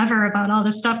to you forever about all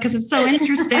this stuff because it's so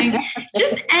interesting.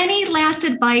 Just any last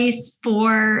advice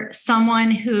for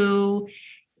someone who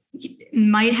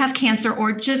might have cancer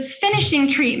or just finishing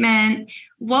treatment?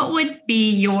 What would be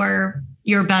your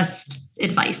best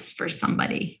advice for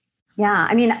somebody? Yeah.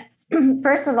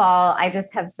 First of all, I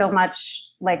just have so much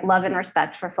like love and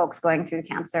respect for folks going through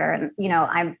cancer. And,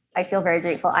 I feel very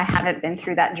grateful. I haven't been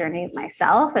through that journey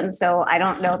myself. And so I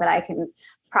don't know that I can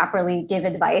properly give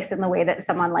advice in the way that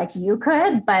someone like you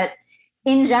could, but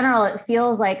in general, it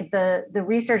feels like the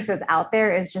research that's out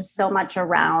there is just so much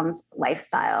around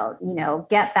lifestyle.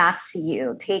 Get back to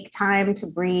you, take time to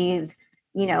breathe,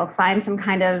 find some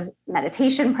kind of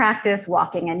meditation practice,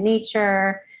 walking in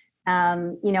nature,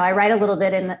 I write a little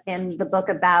bit in the book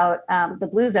about the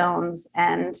blue zones,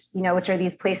 and which are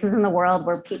these places in the world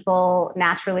where people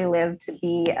naturally live to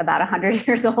be about 100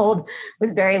 years old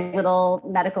with very little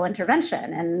medical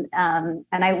intervention. And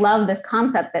I love this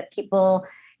concept that people,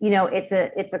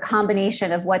 it's a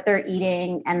combination of what they're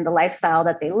eating and the lifestyle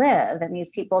that they live. And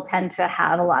these people tend to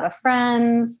have a lot of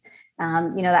friends.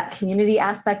 That community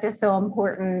aspect is so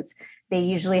important. They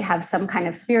usually have some kind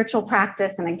of spiritual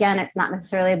practice. And again, it's not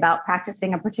necessarily about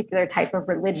practicing a particular type of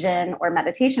religion or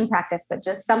meditation practice, but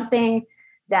just something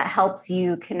that helps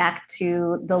you connect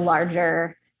to the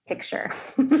larger picture.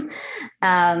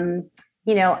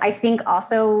 I think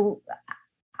also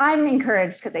I'm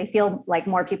encouraged because I feel like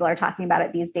more people are talking about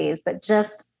it these days, but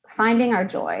just finding our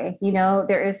joy.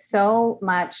 There is so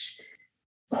much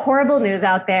horrible news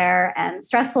out there and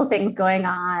stressful things going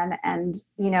on. And,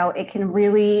 it can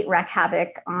really wreak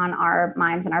havoc on our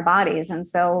minds and our bodies. And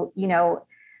so,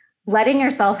 letting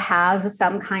yourself have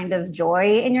some kind of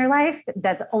joy in your life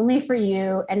that's only for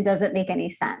you and doesn't make any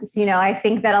sense. I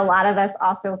think that a lot of us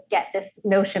also get this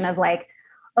notion of like,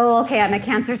 oh, okay, I'm a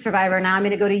cancer survivor. Now I'm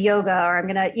going to go to yoga, or I'm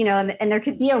going to, and there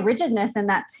could be a rigidness in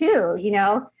that too.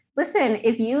 Listen,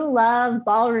 if you love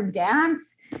ballroom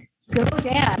dance, go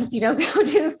dance, go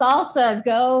do salsa,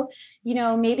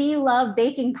 maybe you love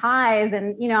baking pies,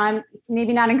 and, I'm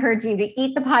maybe not encouraging you to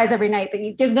eat the pies every night, but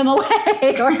you give them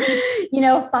away,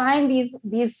 or, find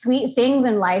these sweet things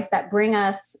in life that bring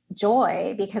us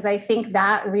joy, because I think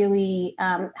that really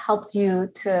helps you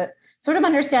to sort of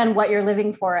understand what you're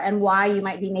living for and why you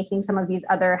might be making some of these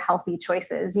other healthy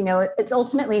choices. It's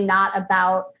ultimately not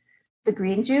about the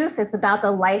green juice. It's about the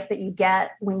life that you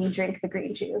get when you drink the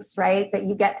green juice, right? That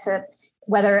you get to,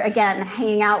 whether again,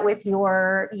 hanging out with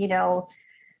your,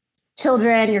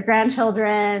 children, your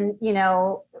grandchildren,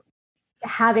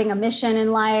 having a mission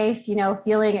in life,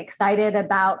 feeling excited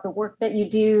about the work that you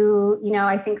do.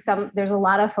 I think there's a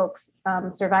lot of folks,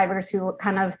 survivors who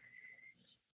kind of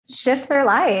shift their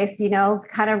life,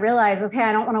 kind of realize, okay,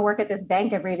 I don't want to work at this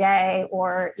bank every day,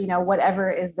 or, whatever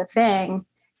is the thing.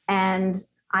 And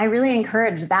I really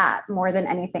encourage that more than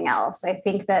anything else. I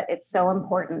think that it's so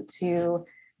important to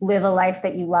live a life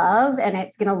that you love, and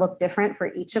it's going to look different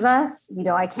for each of us.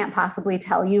 I can't possibly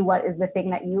tell you what is the thing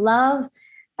that you love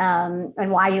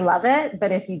and why you love it.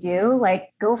 But if you do,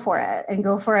 go for it, and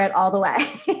go for it all the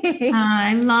way.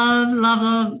 I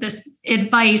love this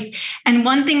advice. And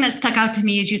one thing that stuck out to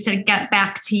me is you said, get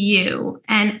back to you.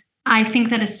 And I think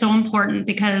that is so important,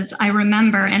 because I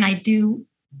remember, and I do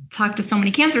talk to so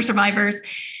many cancer survivors.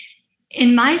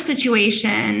 In my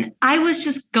situation, I was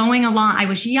just going along. I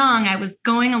was young. I was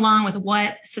going along with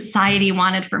what society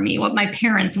wanted for me, what my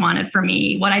parents wanted for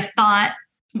me, what I thought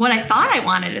I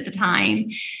wanted at the time.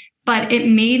 But it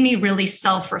made me really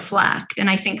self-reflect. And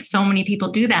I think so many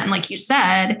people do that. And like you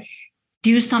said,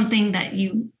 do something that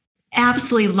you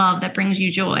absolutely love, that brings you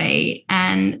joy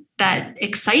and that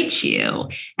excites you.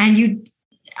 And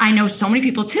I know so many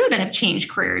people too that have changed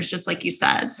careers, just like you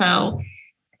said. So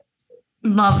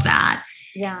love that.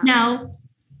 Yeah. Now,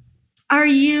 are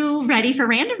you ready for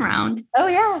random round? Oh,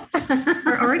 yes.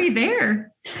 We're already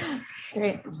there.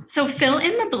 Great. So fill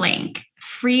in the blank.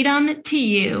 Freedom to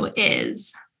you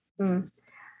is? I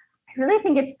really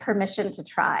think it's permission to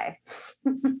try.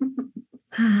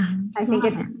 I think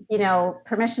it's,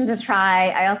 permission to try.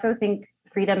 I also think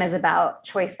freedom is about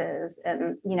choices,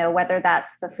 and, whether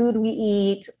that's the food we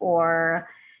eat or,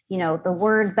 the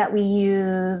words that we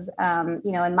use.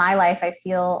 In my life, I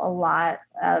feel a lot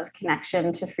of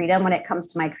connection to freedom when it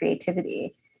comes to my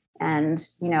creativity, and,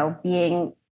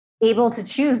 being able to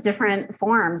choose different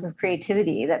forms of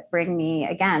creativity that bring me,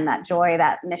 again, that joy,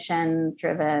 that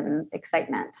mission-driven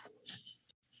excitement.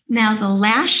 Now, the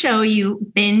last show you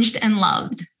binged and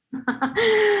loved.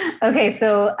 Okay,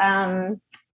 so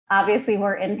obviously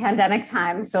we're in pandemic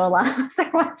time, so a lot of us are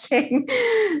watching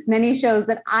many shows,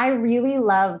 but I really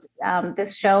loved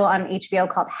this show on HBO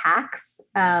called Hacks.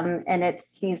 And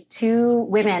it's these two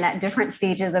women at different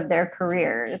stages of their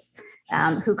careers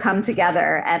who come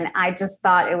together. And I just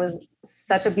thought it was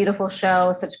such a beautiful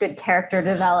show, such good character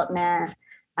development,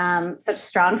 such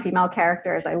strong female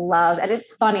characters. I love, and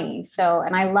it's funny.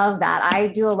 And I love that. I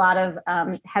do a lot of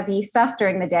heavy stuff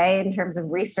during the day in terms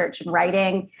of research and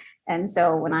writing. And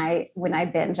so when I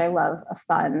binge, I love a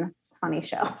funny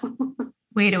show.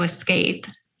 Way to escape.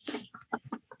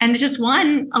 And it just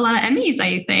won a lot of Emmys,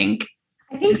 I think.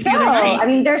 I think so. I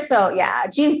mean, they're so,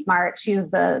 Jean Smart, she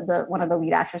was the one of the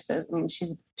lead actresses. I mean,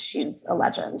 she's a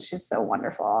legend. She's so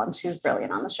wonderful, and she's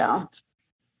brilliant on the show.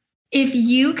 If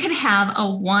you could have a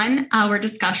 1-hour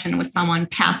discussion with someone,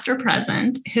 past or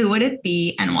present, who would it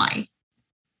be and why?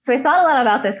 So I thought a lot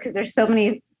about this because there's so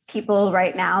many people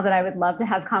right now that I would love to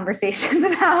have conversations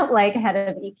about, like head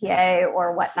of EPA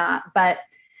or whatnot. But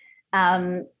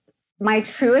my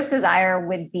truest desire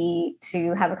would be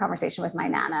to have a conversation with my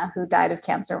Nana, who died of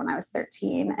cancer when I was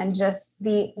 13. And just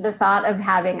the thought of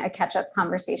having a catch-up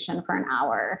conversation for an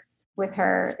hour with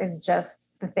her is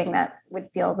just the thing that would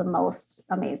feel the most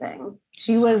amazing.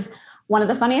 She was one of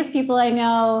the funniest people I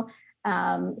know,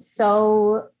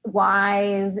 so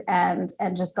wise and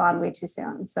just gone way too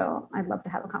soon. So I'd love to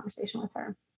have a conversation with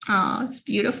her. Oh, it's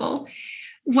beautiful.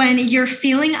 When you're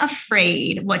feeling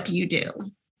afraid, what do you do?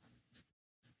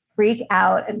 Freak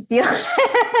out and feel.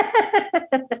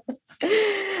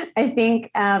 I think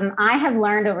I have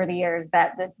learned over the years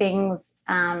that the things,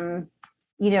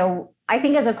 I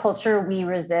think as a culture, we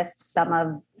resist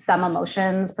some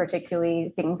emotions,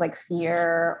 particularly things like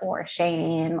fear or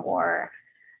shame or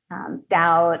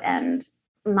doubt. And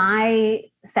my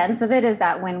sense of it is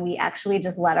that when we actually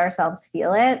just let ourselves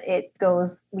feel it,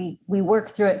 we work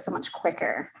through it so much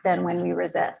quicker than when we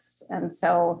resist. And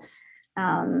so,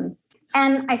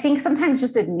 and I think sometimes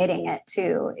just admitting it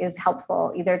too is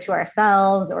helpful, either to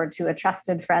ourselves or to a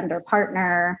trusted friend or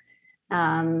partner.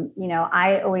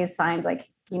 I always find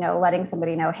letting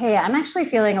somebody know, hey, I'm actually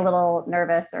feeling a little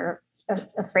nervous or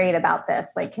afraid about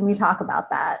this. Like, can we talk about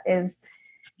that? Is,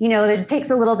 it just takes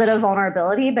a little bit of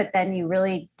vulnerability, but then you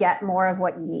really get more of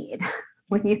what you need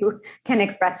when you can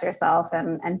express yourself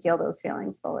and feel those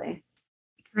feelings fully.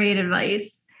 Great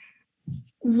advice.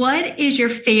 What is your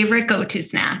favorite go-to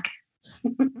snack?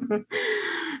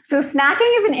 So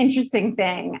snacking is an interesting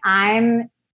thing. I'm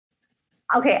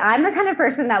the kind of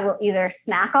person that will either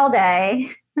snack all day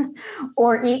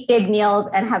or eat big meals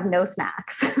and have no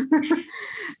snacks.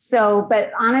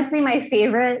 But honestly,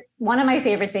 one of my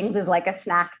favorite things is like a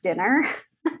snack dinner,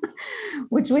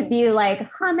 which would be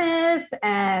like hummus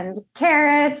and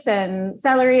carrots and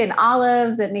celery and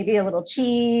olives and maybe a little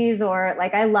cheese, or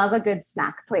like, I love a good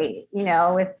snack plate,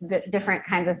 with different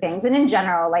kinds of things. And in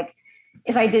general, like,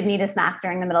 if I did need a snack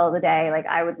during the middle of the day, like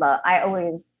I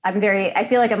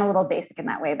feel like I'm a little basic in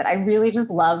that way, but I really just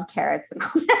love carrots and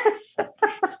hummus.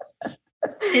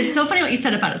 It's so funny what you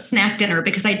said about a snack dinner,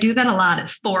 because I do that a lot at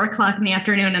 4:00 in the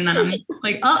afternoon. And then I'm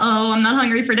like, I'm not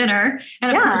hungry for dinner.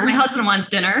 And of course my husband wants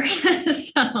dinner.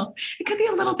 So it could be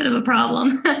a little bit of a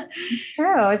problem.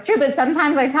 It's true. But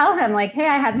sometimes I tell him like, hey,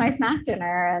 I had my snack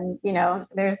dinner and,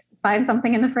 find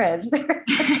something in the fridge there.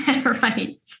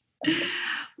 Right.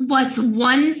 What's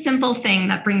one simple thing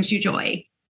that brings you joy?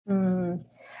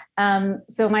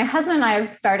 So my husband and I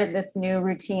have started this new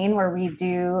routine where we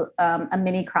do a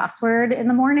mini crossword in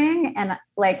the morning, and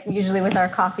like usually with our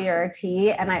coffee or our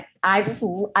tea. And I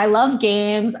love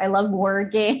games. I love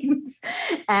word games.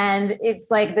 And it's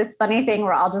like this funny thing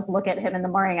where I'll just look at him in the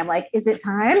morning. I'm like, is it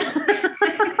time?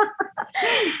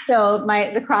 So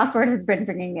the crossword has been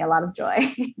bringing me a lot of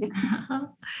joy.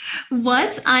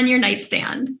 What's on your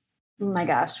nightstand? Oh my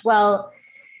gosh. Well,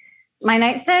 my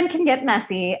nightstand can get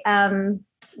messy.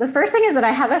 The first thing is that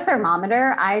I have a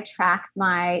thermometer. I track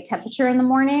my temperature in the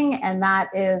morning, and that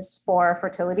is for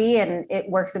fertility, and it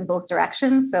works in both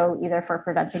directions. So either for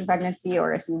preventing pregnancy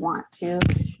or if you want to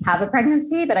have a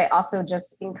pregnancy. But I also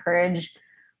just encourage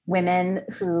women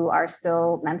who are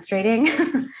still menstruating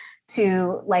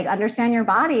to like understand your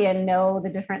body and know the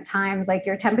different times, like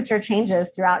your temperature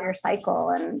changes throughout your cycle.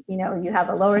 And, you have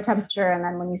a lower temperature, and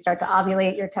then when you start to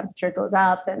ovulate, your temperature goes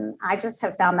up. And I just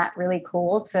have found that really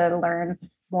cool to learn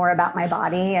more about my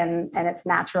body and its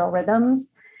natural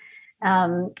rhythms.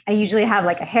 I usually have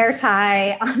like a hair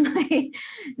tie on my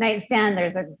nightstand.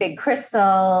 There's a big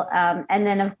crystal. And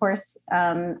then of course,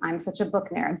 I'm such a book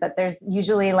nerd, but there's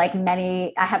usually like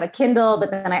I have a Kindle,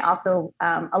 but then I also,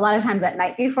 a lot of times at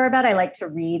night before bed, I like to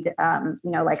read,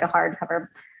 like a hardcover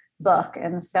book.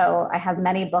 And so I have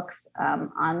many books on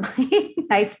my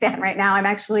nightstand right now. I'm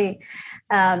actually,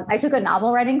 I took a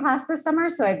novel writing class this summer,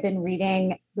 so I've been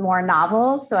reading more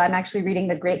novels. So I'm actually reading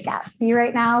The Great Gatsby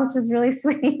right now, which is really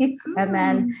sweet. And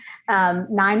then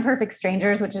 9 Perfect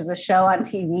Strangers, which is a show on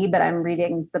TV, but I'm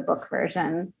reading the book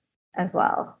version as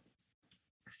well.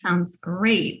 Sounds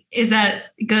great. Is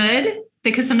that good?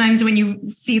 Because sometimes when you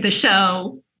see the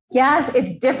show, yes,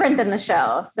 it's different than the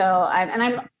show. So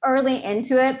I'm early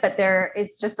into it, but there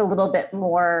is just a little bit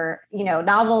more,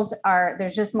 novels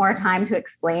there's just more time to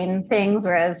explain things.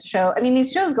 Whereas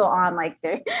these shows go on, like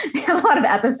they have a lot of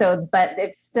episodes, but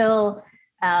it's still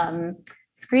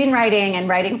screenwriting and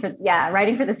writing for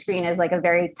the screen is like a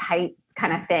very tight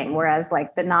kind of thing. Whereas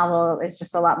like the novel is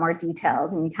just a lot more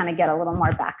details and you kind of get a little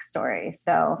more backstory.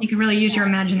 So you can really use your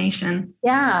imagination.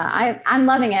 Yeah, I'm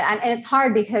loving it. And it's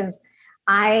hard because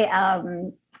I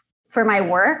for my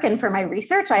work and for my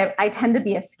research, I tend to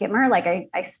be a skimmer. Like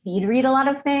I speed read a lot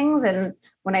of things. And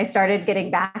when I started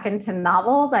getting back into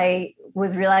novels, I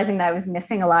was realizing that I was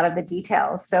missing a lot of the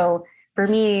details. So for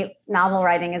me, novel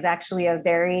writing is actually a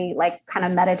very like kind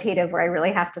of meditative, where I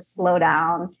really have to slow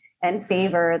down and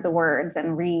savor the words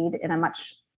and read in a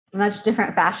much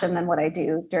different fashion than what I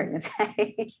do during the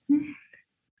day.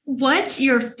 What's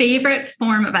your favorite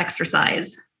form of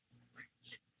exercise?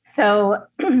 So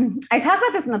I talk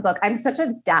about this in the book. I'm such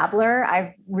a dabbler.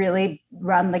 I've really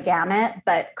run the gamut,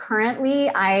 but currently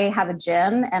I have a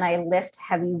gym and I lift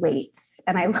heavy weights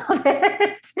and I love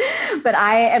it. But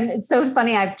it's so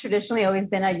funny. I've traditionally always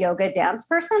been a yoga dance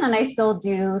person, and I still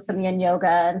do some yin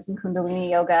yoga and some Kundalini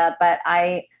yoga, but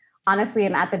I honestly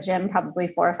am at the gym probably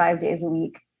 4 or 5 days a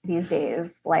week these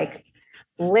days, like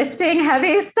lifting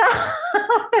heavy stuff.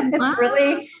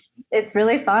 It's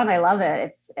really fun. I love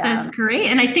it. That's great.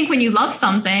 And I think when you love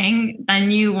something,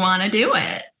 then you want to do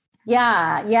it.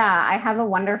 Yeah. I have a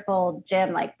wonderful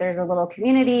gym. Like there's a little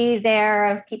community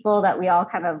there of people that we all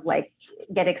kind of like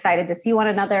get excited to see one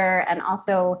another. And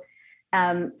also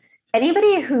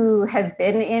anybody who has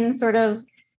been in sort of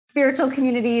spiritual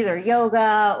communities or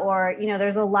yoga, or,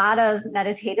 there's a lot of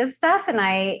meditative stuff.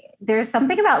 And there's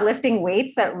something about lifting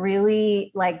weights that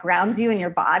really like grounds you in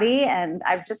your body. And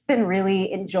I've just been really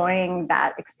enjoying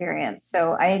that experience.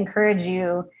 So I encourage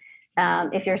you,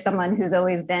 if you're someone who's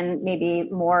always been maybe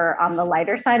more on the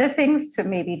lighter side of things, to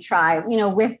maybe try,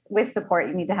 with support.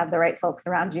 You need to have the right folks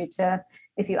around you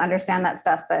if you understand that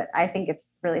stuff. But I think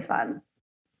it's really fun.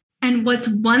 And what's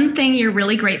one thing you're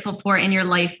really grateful for in your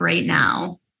life right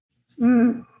now?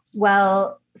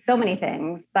 Well, so many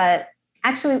things, but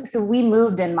actually, so we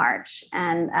moved in March,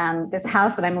 and this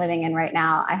house that I'm living in right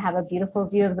now, I have a beautiful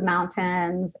view of the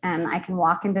mountains and I can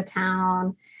walk into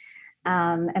town,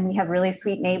 and we have really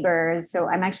sweet neighbors. So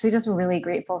I'm actually just really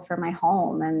grateful for my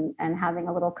home and having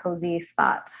a little cozy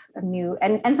spot,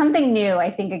 and something new.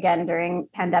 I think again, during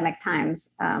pandemic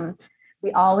times,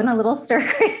 we all went a little stir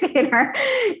crazy in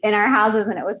our houses,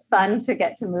 and it was fun to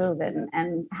get to move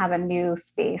and have a new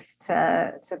space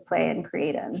to play and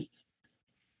create in.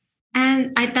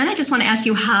 And I just want to ask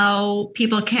you how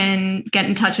people can get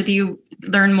in touch with you,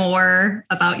 learn more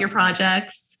about your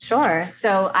projects. Sure.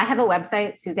 So I have a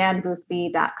website,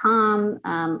 SuzanneBoothby.com.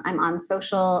 I'm on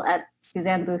social at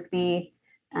Suzanne Boothby.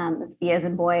 It's B as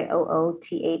in boy,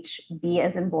 OOTH, B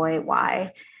as in boy,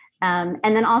 Y. And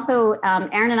then also,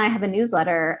 Erin and I have a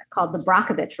newsletter called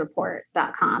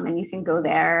theBrockovichReport.com, and you can go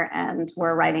there, and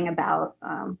we're writing about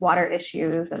water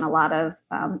issues and a lot of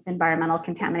environmental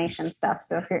contamination stuff.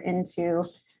 So if you're into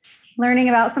learning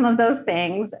about some of those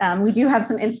things, we do have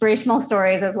some inspirational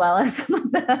stories as well as some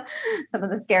of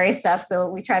the scary stuff. So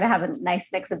we try to have a nice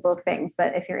mix of both things.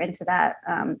 But if you're into that,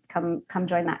 come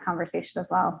join that conversation as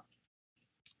well.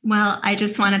 Well, I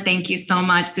just want to thank you so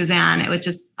much, Suzanne. It was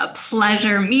just a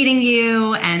pleasure meeting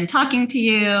you and talking to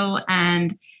you.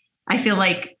 And I feel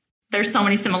like there's so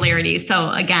many similarities. So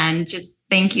again, just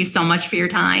thank you so much for your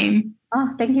time.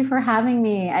 Oh, thank you for having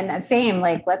me. And same,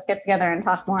 like, let's get together and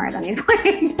talk more at any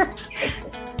point.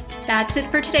 That's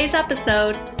it for today's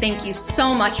episode. Thank you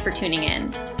so much for tuning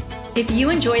in. If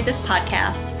you enjoyed this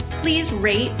podcast, please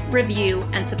rate, review,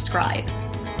 and subscribe.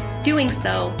 Doing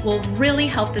so will really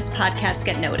help this podcast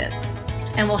get noticed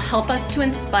and will help us to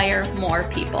inspire more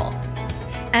people.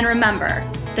 And remember,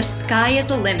 the sky is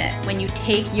the limit when you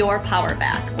take your power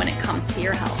back when it comes to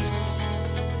your health.